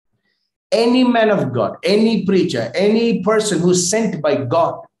 Any man of God, any preacher, any person who's sent by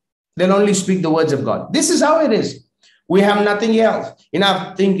God, they'll only speak the words of God. This is how it is. We have nothing else.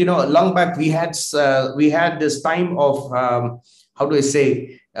 I think, long back we had this time of,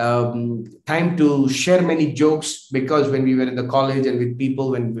 time to share many jokes, because when we were in the college and with people,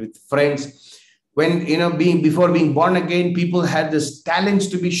 with friends, before being born again, people had this talents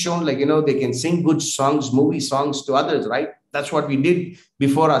to be shown, like, they can sing good songs, movie songs to others, right? That's what we did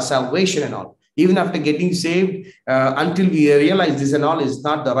before our salvation and all. Even after getting saved, until we realize this and all is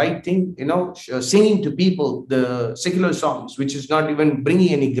not the right thing, singing to people the secular songs, which is not even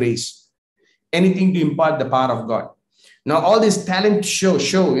bringing any grace, anything to impart the power of God. Now, all this talent show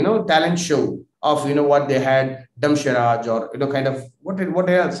of, what they had, Thyagaraj, or, kind of what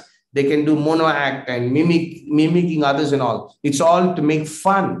else? They can do mono act and mimicking others and all. It's all to make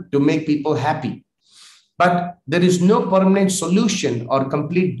fun, to make people happy. But there is no permanent solution or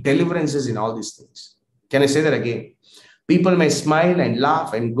complete deliverances in all these things. Can I say that again? People may smile and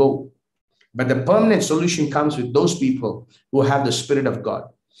laugh and go, but the permanent solution comes with those people who have the Spirit of God.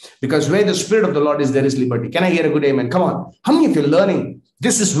 Because where the Spirit of the Lord is, there is liberty. Can I hear a good amen? Come on. How many of you are learning?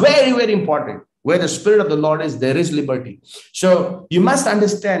 This is very, very important. Where the Spirit of the Lord is, there is liberty. So you must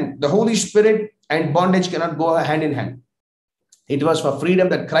understand the Holy Spirit and bondage cannot go hand in hand. It was for freedom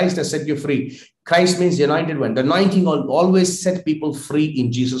that Christ has set you free. Christ means the anointed one. The anointing will always set people free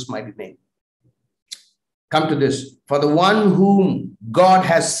in Jesus' mighty name. Come to this. For the one whom God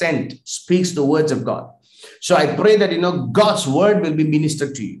has sent speaks the words of God. So I pray that, God's word will be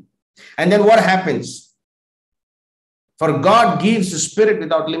ministered to you. And then what happens? For God gives the Spirit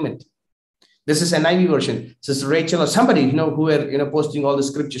without limit. This is an NIV version. Sister Rachel or somebody, who are, posting all the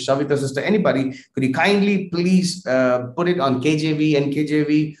scriptures. Savita sister, anybody, could you kindly please put it on KJV,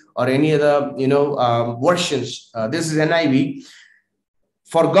 NKJV, or any other, versions? This is NIV.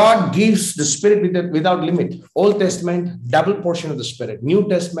 For God gives the Spirit without limit. Old Testament, double portion of the Spirit. New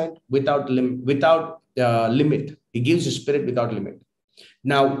Testament, without limit. He gives the Spirit without limit.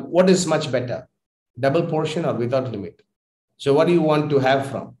 Now, what is much better? Double portion or without limit? So what do you want to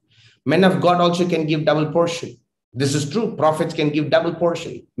have from? Men of God also can give double portion. This is true. Prophets can give double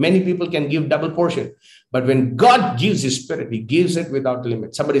portion. Many people can give double portion. But when God gives His Spirit, He gives it without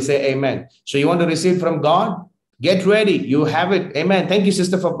limit. Somebody say amen. So you want to receive from God? Get ready. You have it. Amen. Thank you,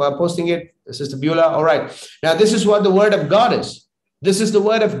 sister, for posting it. Sister Beulah. All right. Now, this is what the word of God is. This is the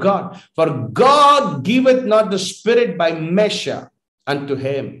word of God. For God giveth not the Spirit by measure unto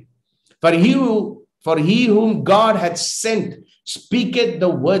him. For he whom God hath sent speaketh the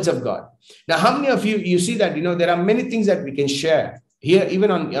words of God. Now, how many of you see that, there are many things that we can share here,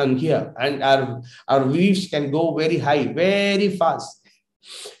 even on here, and our views can go very high, very fast.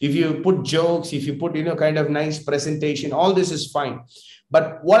 If you put jokes, if you put, kind of nice presentation, all this is fine.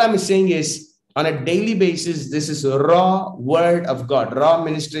 But what I'm saying is, on a daily basis, this is a raw word of God, raw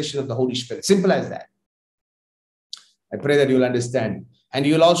ministration of the Holy Spirit. Simple as that. I pray that you'll understand. And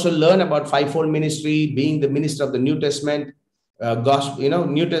you'll also learn about fivefold ministry, being the minister of the New Testament. Gospel,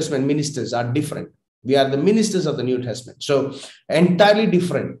 New Testament ministers are different. We are the ministers of the New Testament. So entirely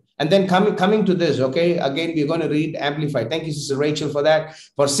different. And then coming to this, okay, again, we're going to read Amplified. Thank you, Sister Rachel, for that.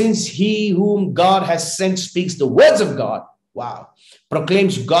 For since he whom God has sent speaks the words of God, wow,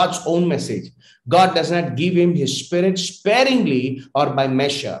 proclaims God's own message. God does not give him his Spirit sparingly or by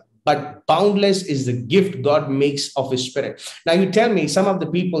measure, but boundless is the gift God makes of his Spirit. Now you tell me, some of the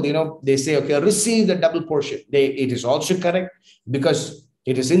people, they say, okay, receive the double portion. It is also correct because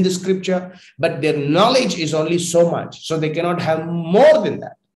it is in the scripture, but their knowledge is only so much. So they cannot have more than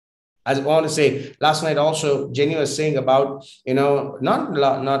that. I want to say last night also, Jenny was saying about, not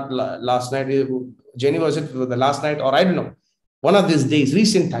last night, Jenny, was it for the last night, or I don't know, one of these days,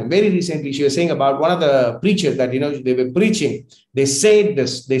 recent time, very recently, she was saying about one of the preachers that, they were preaching. They said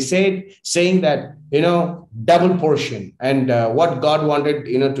this, saying that, double portion, and what God wanted,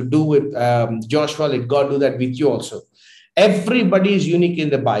 to do with Joshua, let God do that with you also. Everybody is unique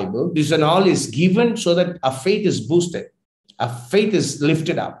in the Bible. This and all is given so that our faith is boosted. Our faith is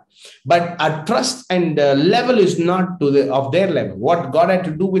lifted up. But our trust and level is not of their level. What God had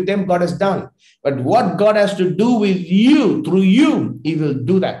to do with them, God has done. But what God has to do with you, through you, He will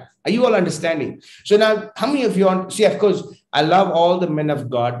do that. Are you all understanding? So now, how many of you see, of course, I love all the men of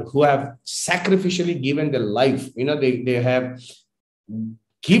God who have sacrificially given their life. They have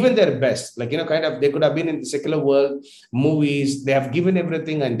given their best, they could have been in the secular world, movies, they have given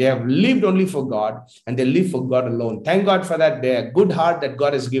everything, and they have lived only for God, and they live for God alone. Thank God for that. Their good heart that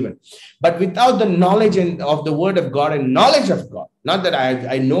God has given. But without the knowledge of the word of God and knowledge of God, not that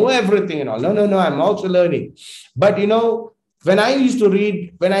I know everything and all. No, I'm also learning. But when I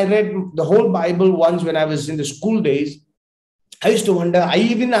read the whole Bible once when I was in the school days, I used to wonder, I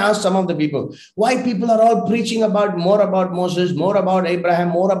even asked some of the people, why people are all preaching more about Moses, more about Abraham,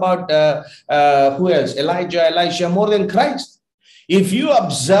 more about who else? Elijah, Elisha, more than Christ. If you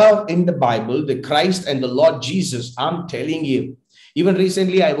observe in the Bible, the Christ and the Lord Jesus, I'm telling you, even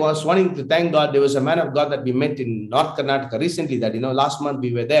recently, I was wanting to thank God. There was a man of God that we met in North Karnataka recently that, last month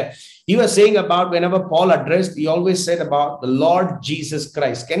we were there. He was saying about whenever Paul addressed, he always said about the Lord Jesus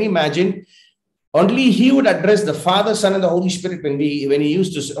Christ. Can you imagine? Only he would address the Father, Son, and the Holy Spirit when he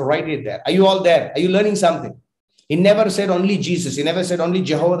used to write it there. Are you all there? Are you learning something? He never said only Jesus. He never said only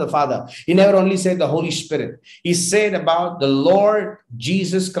Jehovah the Father. He never only said the Holy Spirit. He said about the Lord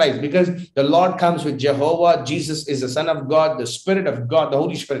Jesus Christ, because the Lord comes with Jehovah. Jesus is the Son of God, the Spirit of God, the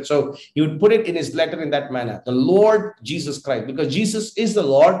Holy Spirit. So he would put it in his letter in that manner. The Lord Jesus Christ, because Jesus is the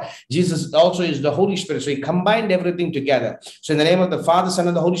Lord. Jesus also is the Holy Spirit. So he combined everything together. So in the name of the Father, Son,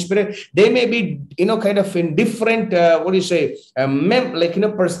 and the Holy Spirit, they may be, kind of in different,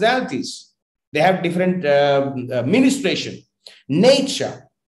 personalities. They have different ministration, nature,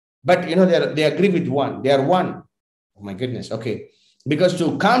 but they agree with one. They are one. Oh my goodness. Okay, because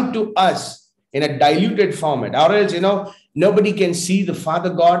to come to us in a diluted format, or else nobody can see the Father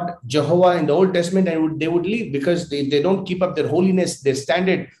God, Jehovah in the Old Testament, and they would leave because they don't keep up their holiness, their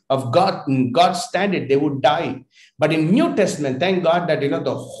standard of God, God's standard. They would die. But in New Testament, thank God that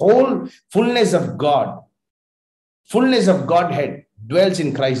the whole fullness of God, fullness of Godhead, dwells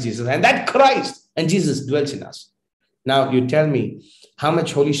in Christ Jesus, and that Christ and Jesus dwells in us. Now you tell me, how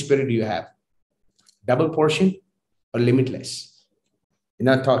much Holy Spirit do you have? Double portion or limitless?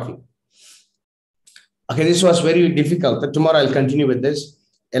 You're not talking. Okay, this was very difficult, but tomorrow I'll continue with this.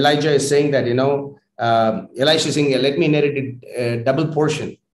 Elijah is saying that, Elisha is saying, let me inherit a double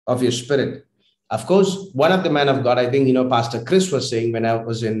portion of your spirit. Of course, one of the men of God, I think, Pastor Chris was saying when I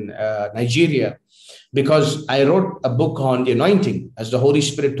was in Nigeria, because I wrote a book on the anointing, as the Holy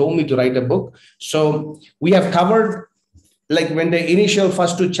Spirit told me to write a book. So we have covered, when the initial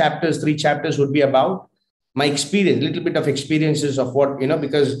first 3 chapters would be about my experience, little bit of experiences of what,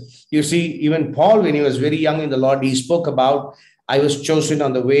 because you see, even Paul, when he was very young in the Lord, he spoke about, I was chosen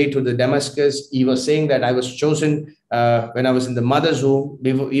on the way to the Damascus. He was saying that I was chosen when I was in the mother's womb,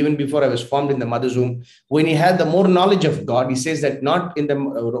 even before I was formed in the mother's womb. When he had the more knowledge of God, he says that not in the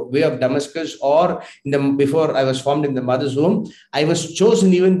way of Damascus or before I was formed in the mother's womb, I was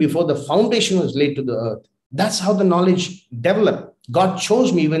chosen even before the foundation was laid to the earth. That's how the knowledge developed. God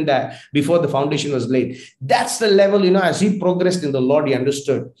chose me even that before the foundation was laid. That's the level, as he progressed in the Lord, he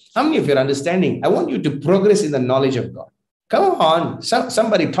understood. How many of you are understanding? I want you to progress in the knowledge of God. Come on,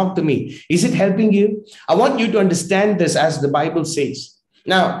 somebody talk to me. Is it helping you? I want you to understand this as the Bible says.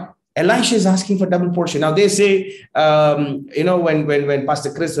 Now, Elisha is asking for double portion. Now, they say, when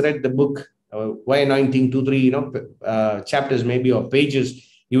Pastor Chris read the book, Why Anointing, 2-3, chapters maybe or pages,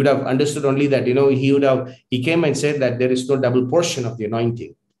 you would have understood only that, he came and said that there is no double portion of the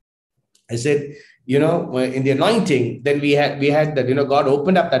anointing. I said, in the anointing, then we had that, God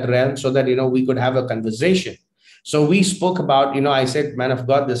opened up that realm so that, we could have a conversation. So we spoke about, I said, man of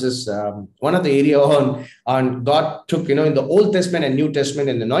God, this is one of the area on God took, in the Old Testament and New Testament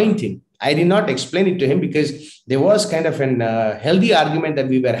and anointing. I did not explain it to him because there was kind of an healthy argument that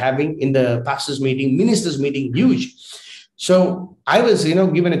we were having in the pastors meeting, ministers meeting, huge. So I was,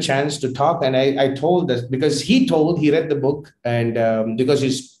 given a chance to talk, and I told this because he read the book, and because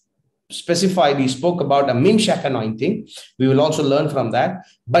he's specified, he spoke about a Mimshak anointing. We will also learn from that.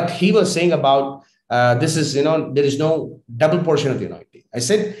 But he was saying about, this is, there is no double portion of the anointing. I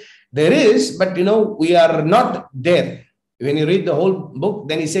said, There is, but we are not there. When you read the whole book,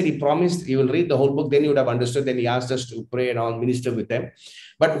 then he said he promised he will read the whole book, then you would have understood. Then he asked us to pray and all, minister with them.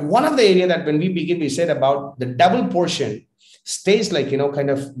 But one of the area that when we begin, we said about the double portion stays like, kind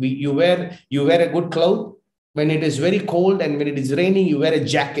of, you wear a good cloth. When it is very cold and when it is raining, you wear a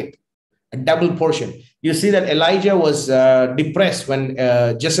jacket, a double portion. You see that Elijah was depressed when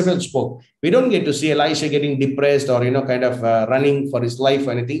Jezebel spoke. We don't get to see Elisha getting depressed or, kind of running for his life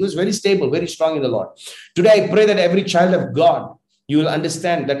or anything. He was very stable, very strong in the Lord. Today, I pray that every child of God, you will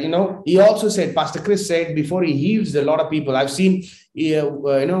understand that, he also said, Pastor Chris said, before he heals a lot of people, I've seen,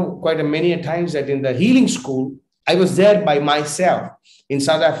 quite a many times that in the healing school, I was there by myself in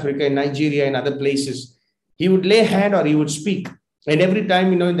South Africa, in Nigeria, and other places. He would lay hand or he would speak. And every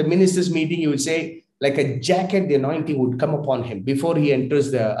time, in the ministers' meeting, he would say, like a jacket, the anointing would come upon him before he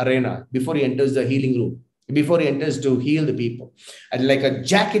enters the arena, before he enters the healing room, before he enters to heal the people. And like a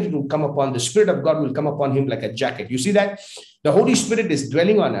jacket will come upon, the Spirit of God will come upon him like a jacket. You see that? The Holy Spirit is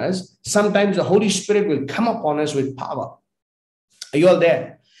dwelling on us. Sometimes the Holy Spirit will come upon us with power. Are you all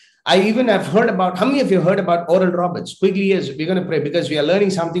there? I even have heard about, how many of you heard about Oral Roberts? Quickly, yes, we're going to pray because we are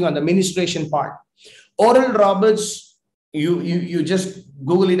learning something on the ministration part. Oral Roberts, you just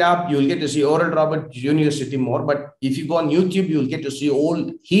Google it up, you'll get to see Oral Roberts University more. But if you go on YouTube, you'll get to see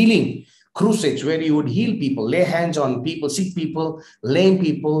all healing crusades where you would heal people, lay hands on people, sick people, lame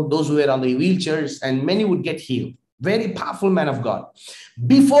people, those who were on the wheelchairs, and many would get healed. Very powerful man of God.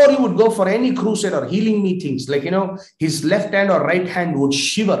 Before he would go for any crusade or healing meetings, like, his left hand or right hand would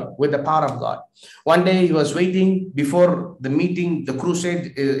shiver with the power of God. One day he was waiting before the meeting, the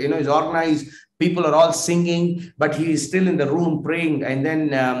crusade, is organized. People are all singing, but he is still in the room praying, and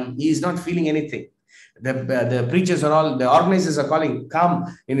then he is not feeling anything. The preachers are all, the organizers are calling, come,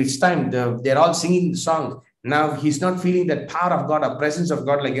 and it's time. They're all singing the song. Now he's not feeling that power of God, or presence of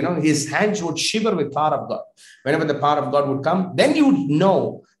God. Like, his hands would shiver with power of God. Whenever the power of God would come, then you would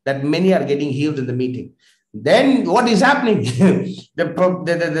know that many are getting healed in the meeting. Then what is happening? That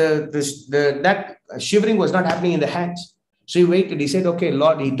shivering was not happening in the hands. So he waited. He said, okay,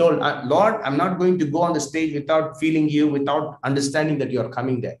 Lord, he told, Lord, I'm not going to go on the stage without feeling you, without understanding that you're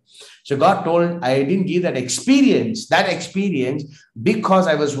coming there. So God told, I didn't give that experience, because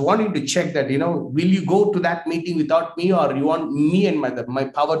I was wanting to check that, will you go to that meeting without me, or you want me and my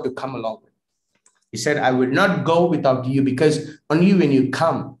power to come along? He said, I will not go without you, because only when you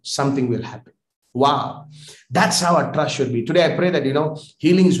come, something will happen. Wow. That's how our trust should be. Today, I pray that,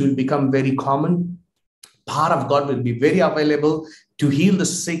 healings will become very common. Power of God will be very available to heal the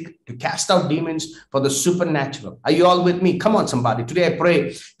sick, to cast out demons, for the supernatural. Are you all with me? Come on, somebody. Today, I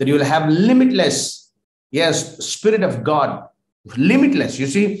pray that you will have limitless, Spirit of God, limitless. You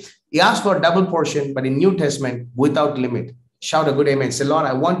see, he asked for a double portion, but in New Testament, without limit. Shout a good amen. Say, Lord,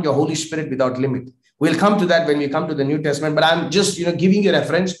 I want your Holy Spirit without limit. We'll come to that when we come to the New Testament, but I'm just, giving you a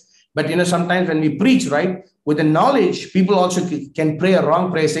reference. But, sometimes when we preach, right, with the knowledge, people also can pray a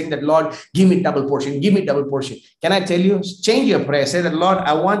wrong prayer saying that, Lord, give me double portion, give me double portion. Can I tell you, change your prayer. Say that, Lord,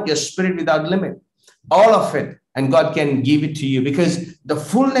 I want your Spirit without limit, all of it. And God can give it to you, because the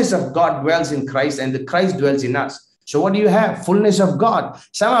fullness of God dwells in Christ, and the Christ dwells in us. So what do you have? Fullness of God.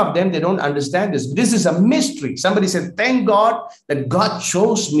 Some of them, they don't understand this. This is a mystery. Somebody said, thank God that God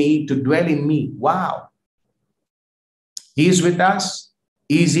chose me to dwell in me. Wow. He is with us.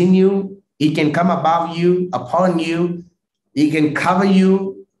 He is in you. He can come above you, upon you. He can cover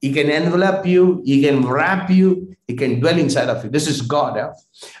you. He can envelop you. He can wrap you. He can dwell inside of you. This is God.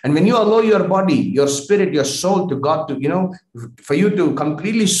 And when you allow your body, your spirit, your soul to God to, for you to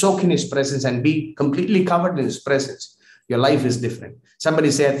completely soak in his presence and be completely covered in his presence, your life is different.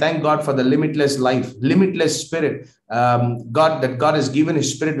 Somebody say, thank God for the limitless life, limitless spirit. God has given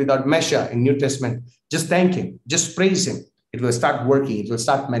his spirit without measure in New Testament. Just thank him. Just praise him. It will start working. It will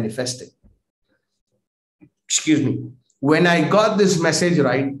start manifesting. Excuse me. When I got this message,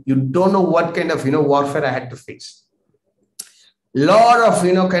 right, you don't know what kind of, warfare I had to face. Lot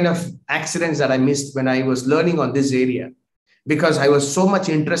of, kind of accidents that I missed when I was learning on this area, because I was so much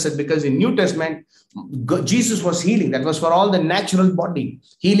interested, because in New Testament, Jesus was healing. That was for all the natural body,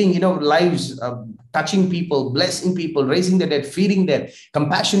 healing, lives, touching people, blessing people, raising the dead, feeding them,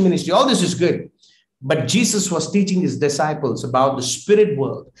 compassion ministry. All this is good. But Jesus was teaching his disciples about the spirit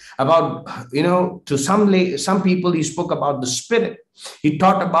world, about, to some people, he spoke about the spirit. He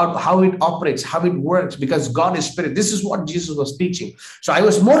taught about how it operates, how it works, because God is spirit. This is what Jesus was teaching. So I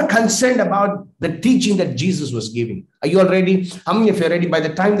was more concerned about the teaching that Jesus was giving. Are you all ready? How many of you are ready? By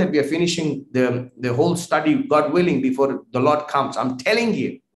the time that we are finishing the whole study, God willing, before the Lord comes, I'm telling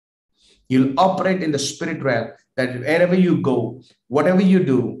you, you'll operate in the spirit realm. that wherever you go, whatever you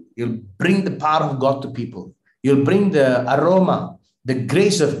do, you'll bring the power of God to people. You'll bring the aroma, the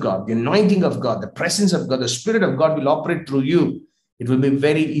grace of God, the anointing of God, the presence of God, the Spirit of God will operate through you. It will be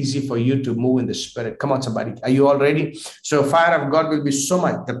very easy for you to move in the Spirit. Come on, somebody. Are you all ready? So fire of God will be so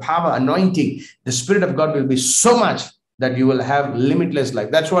much. The power, anointing, the Spirit of God will be so much that you will have limitless life.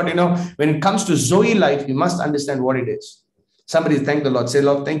 That's what, when it comes to Zoe life, you must understand what it is. Somebody thank the Lord. Say,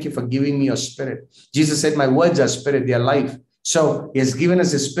 Lord, thank you for giving me your Spirit. Jesus said, my words are spirit, they are life. So he has given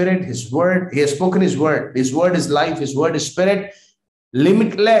us his Spirit, his word. He has spoken his word. His word is life. His word is spirit,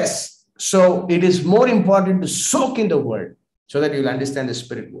 limitless. So it is more important to soak in the word so that you'll understand the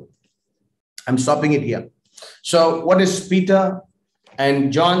Spirit word. I'm stopping it here. So what is Peter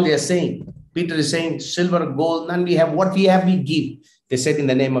and John? They are saying, Peter is saying, silver, gold, none we have. What we have, we give. They said, in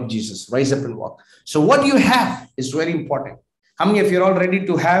the name of Jesus, rise up and walk. So what you have is very important. How many of you are all ready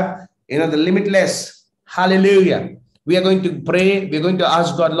to have, the limitless? Hallelujah. We are going to pray. We're going to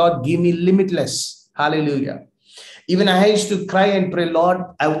ask God, Lord, give me limitless. Hallelujah. Even I used to cry and pray, Lord,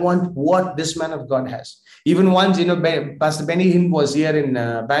 I want what this man of God has. Even once, Pastor Benny Hinn was here in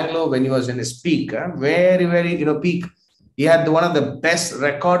Bangalore when he was in his peak, very, very, peak. He had one of the best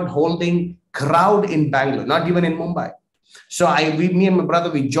record holding crowd in Bangalore, not even in Mumbai. So me and my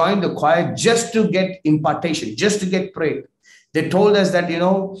brother, we joined the choir just to get impartation, just to get prayed. They told us that,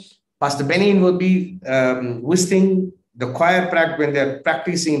 Pastor Benny will be visiting the choir when they're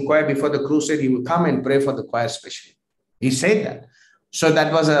practicing choir before the crusade. He will come and pray for the choir especially. He said that. So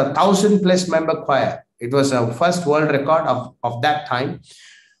that was a 1,000+ member choir. It was a first world record of that time.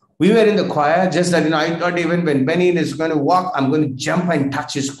 We were in the choir, just that, I thought even when Benny is going to walk, I'm going to jump and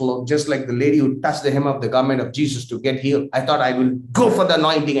touch his clothes, just like the lady who touched the hem of the garment of Jesus to get healed. I thought I will go for the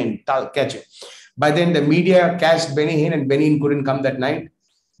anointing and catch it. By then, the media cast Benny Hinn, and Benny Hinn couldn't come that night.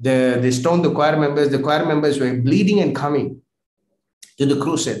 They stoned the choir members. The choir members were bleeding and coming to the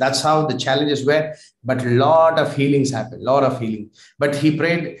crusade. That's how the challenges were. But a lot of healings happened, a lot of healing. But he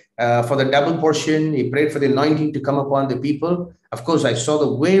prayed for the double portion. He prayed for the anointing to come upon the people. Of course, I saw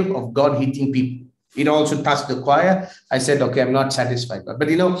the wave of God hitting people. It also touched the choir. I said, okay, I'm not satisfied. But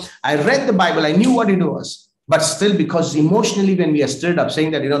I read the Bible. I knew what it was. But still, because emotionally, when we are stirred up,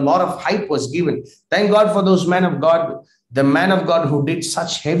 saying that, a lot of hype was given. Thank God for those men of God, the man of God who did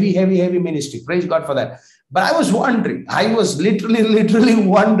such heavy, heavy, heavy ministry. Praise God for that. But I was wondering. I was literally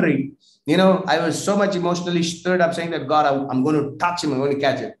wondering. I was so much emotionally stirred up, saying that, God, I'm going to touch him. I'm going to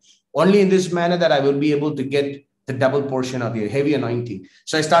catch him. Only in this manner that I will be able to get the double portion of the heavy anointing.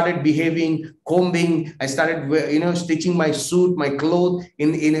 So I started behaving, combing. I started, stitching my suit, my clothes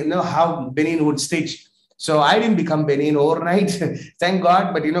in how Benin would stitch. So I didn't become Benin overnight. Thank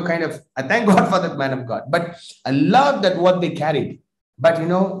God. But, I thank God for that man of God. But I love that what they carried. But,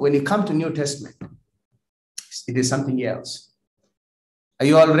 when you come to New Testament, it is something else. Are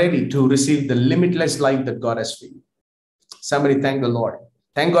you all ready to receive the limitless life that God has for you? Somebody thank the Lord.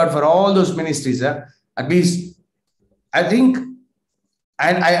 Thank God for all those ministries. At least, I think,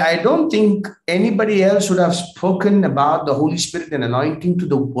 and I don't think anybody else would have spoken about the Holy Spirit and anointing to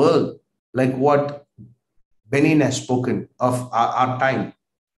the world like what Benin has spoken of our time.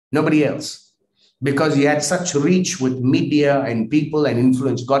 Nobody else. Because he had such reach with media and people and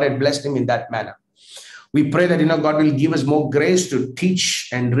influence. God had blessed him in that manner. We pray that, God will give us more grace to teach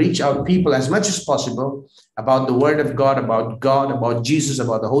and reach out people as much as possible about the word of God, about Jesus,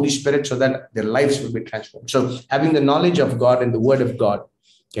 about the Holy Spirit, so that their lives will be transformed. So having the knowledge of God and the word of God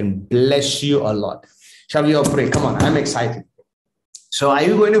can bless you a lot. Shall we all pray? Come on, I'm excited. So are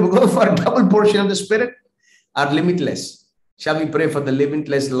you going to go for a double portion of the Spirit or limitless? Shall we pray for the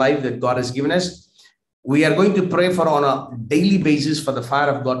limitless life that God has given us? We are going to pray for on a daily basis for the fire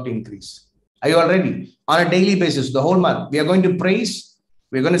of God to increase. Are you all ready? On a daily basis, the whole month, we are going to praise.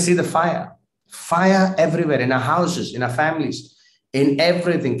 We're going to see the fire. Fire everywhere, in our houses, in our families, in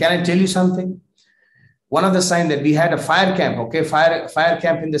everything. Can I tell you something? One of the signs that we had a fire camp, okay? Fire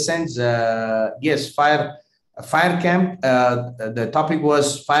camp in the sense, yes, fire camp. The topic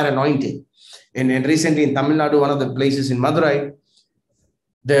was fire anointing. And recently in Tamil Nadu, one of the places in Madurai,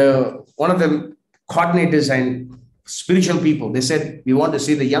 one of the coordinators and spiritual people, they said, we want to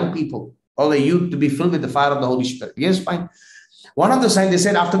see the young people, all the youth, to be filled with the fire of the Holy Spirit. Yes, fine. One of the signs, they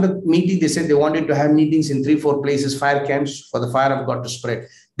said after the meeting, they said they wanted to have meetings in 3-4 places, fire camps for the fire of God to spread.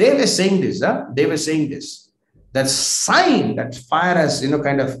 They were saying this, They were saying this. That sign that fire has,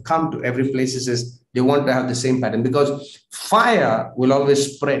 kind of come to every place is they want to have the same pattern, because fire will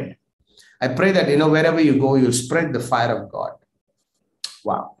always spread. I pray that, wherever you go, you'll spread the fire of God.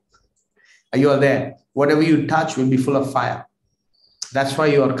 Wow. Are you all there? Whatever you touch will be full of fire. That's why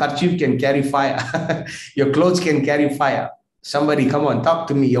your kerchief can carry fire. Your clothes can carry fire. Somebody, come on, talk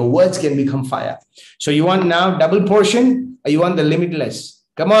to me. Your words can become fire. So you want now double portion, or you want the limitless?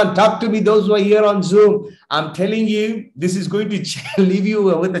 Come on, talk to me. Those who are here on Zoom, I'm telling you, this is going to leave you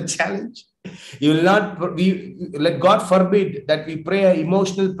with a challenge. You will not let God forbid that we pray an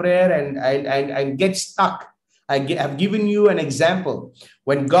emotional prayer and get stuck. Have given you an example.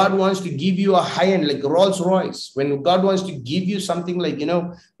 When God wants to give you a high-end, like Rolls Royce, when God wants to give you something like,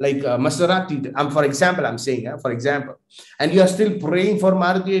 Maserati, for example, I'm saying, for example, and you are still praying for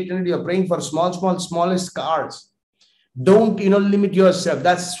Maruti 800, you're praying for smallest cars. Don't, limit yourself.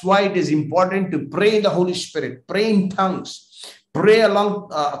 That's why it is important to pray in the Holy Spirit, pray in tongues, pray along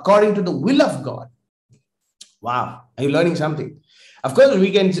according to the will of God. Wow. Are you learning something? Of course, we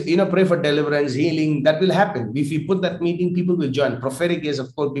can, pray for deliverance, healing. That will happen. If we put that meeting, people will join. Prophetic is,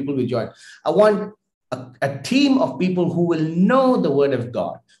 of course, people will join. I want a team of people who will know the word of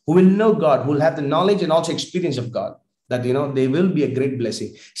God, who will know God, who will have the knowledge and also experience of God. That, they will be a great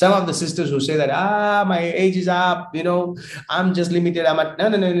blessing. Some of the sisters who say that, my age is up, I'm just limited.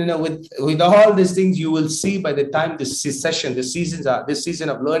 No. With all these things, you will see by the time this season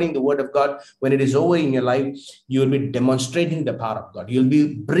of learning the word of God, when it is over in your life, you will be demonstrating the power of God. You'll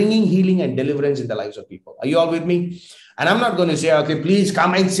be bringing healing and deliverance in the lives of people. Are you all with me? And I'm not going to say, okay, please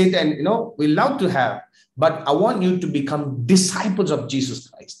come and sit and, we love to have, but I want you to become disciples of Jesus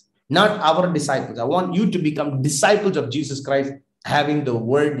Christ. Not our disciples. I want you to become disciples of Jesus Christ, having the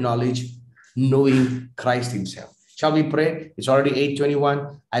word knowledge, knowing Christ himself. Shall we pray? It's already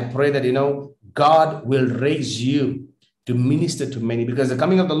 8:21. I pray that, God will raise you to minister to many, because the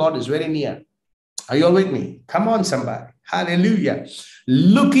coming of the Lord is very near. Are you all with me? Come on, somebody. Hallelujah.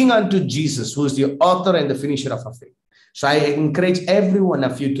 Looking unto Jesus, who is the author and the finisher of our faith. So I encourage every one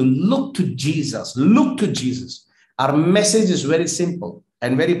of you to look to Jesus. Look to Jesus. Our message is very simple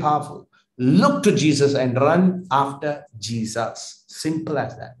and very powerful. Look to Jesus and run after Jesus. Simple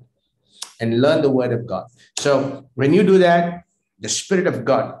as that. And learn the word of God. So when you do that, the Spirit of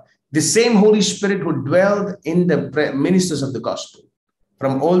God, the same Holy Spirit who dwelled in the ministers of the gospel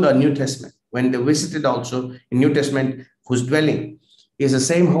from Old or New Testament, when they visited also in New Testament, who's dwelling, is the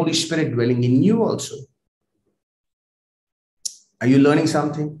same Holy Spirit dwelling in you also. Are you learning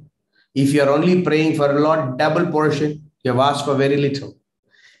something? If you're only praying for a Lord double portion, you have asked for very little.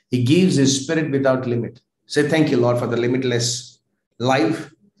 He gives his Spirit without limit. Say, thank you, Lord, for the limitless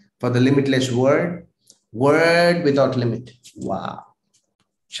life, for the limitless word without limit. Wow.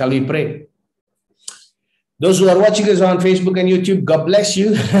 Shall we pray? Those who are watching us on Facebook and YouTube, God bless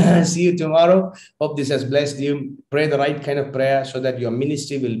you. See you tomorrow. Hope this has blessed you. Pray the right kind of prayer so that your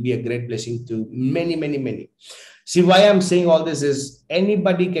ministry will be a great blessing to many, many, many. See, why I'm saying all this is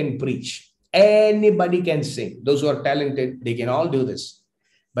anybody can preach. Anybody can sing. Those who are talented, they can all do this.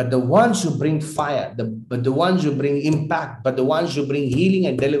 But the ones who bring fire, the ones who bring impact, but the ones who bring healing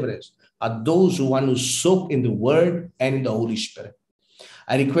and deliverance are those who want to soak in the word and in the Holy Spirit.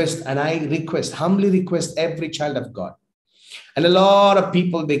 I humbly request every child of God. And a lot of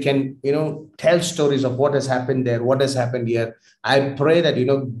people, they can, tell stories of what has happened there, what has happened here. I pray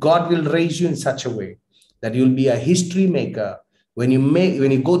that, God will raise you in such a way that you'll be a history maker. When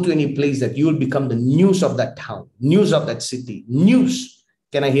you go to any place, that you will become the news of that town, news of that city, news.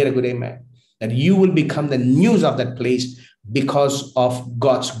 Can I hear a good amen? That you will become the news of that place because of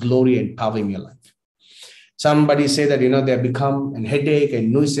God's glory and power in your life. Somebody say that, they have become a headache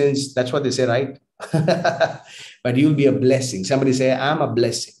and nuisance. That's what they say, right? But you'll be a blessing. Somebody say, I'm a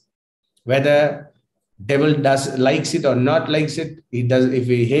blessing. Whether devil likes it or not likes it, if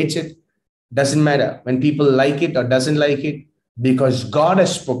he hates it, doesn't matter. When people like it or doesn't like it, because God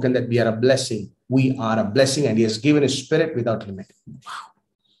has spoken that we are a blessing. We are a blessing, and he has given a Spirit without limit. Wow.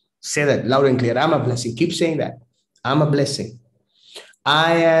 Say that loud and clear. I'm a blessing. Keep saying that. I'm a blessing.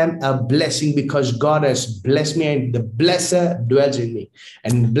 I am a blessing because God has blessed me, and the blesser dwells in me.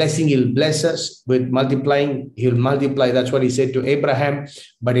 And blessing, he'll bless us with multiplying. He'll multiply. That's what he said to Abraham.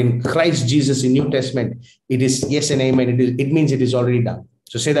 But in Christ Jesus in New Testament, it is yes and amen. It means it is already done.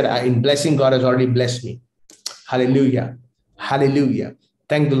 So say that in blessing, God has already blessed me. Hallelujah. Hallelujah.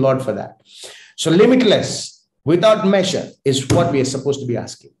 Thank the Lord for that. So limitless, without measure, is what we are supposed to be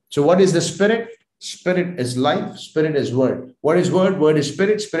asking. So what is the Spirit? Spirit is life. Spirit is word. What is word? Word is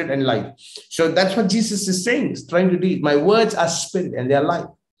spirit, spirit and life. So that's what Jesus is saying. He's trying to do. My words are spirit and they are life.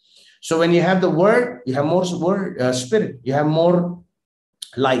 So when you have the word, you have more spirit. You have more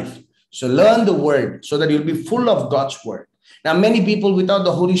life. So learn the word so that you'll be full of God's word. Now, many people without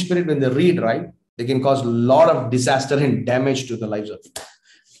the Holy Spirit, when they read, right, they can cause a lot of disaster and damage to the lives of people.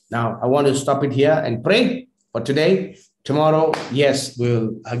 Now, I want to stop it here and pray for today. Tomorrow, yes,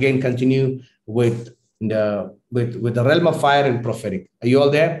 we'll again continue with the realm of fire and prophetic. Are you all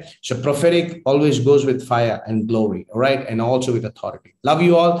there? So prophetic always goes with fire and glory, all right, and also with authority. Love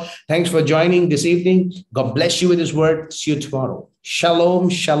you all. Thanks for joining this evening. God bless you with His word. See you tomorrow. Shalom,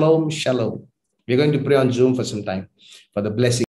 shalom, shalom. We're going to pray on Zoom for some time for the blessing.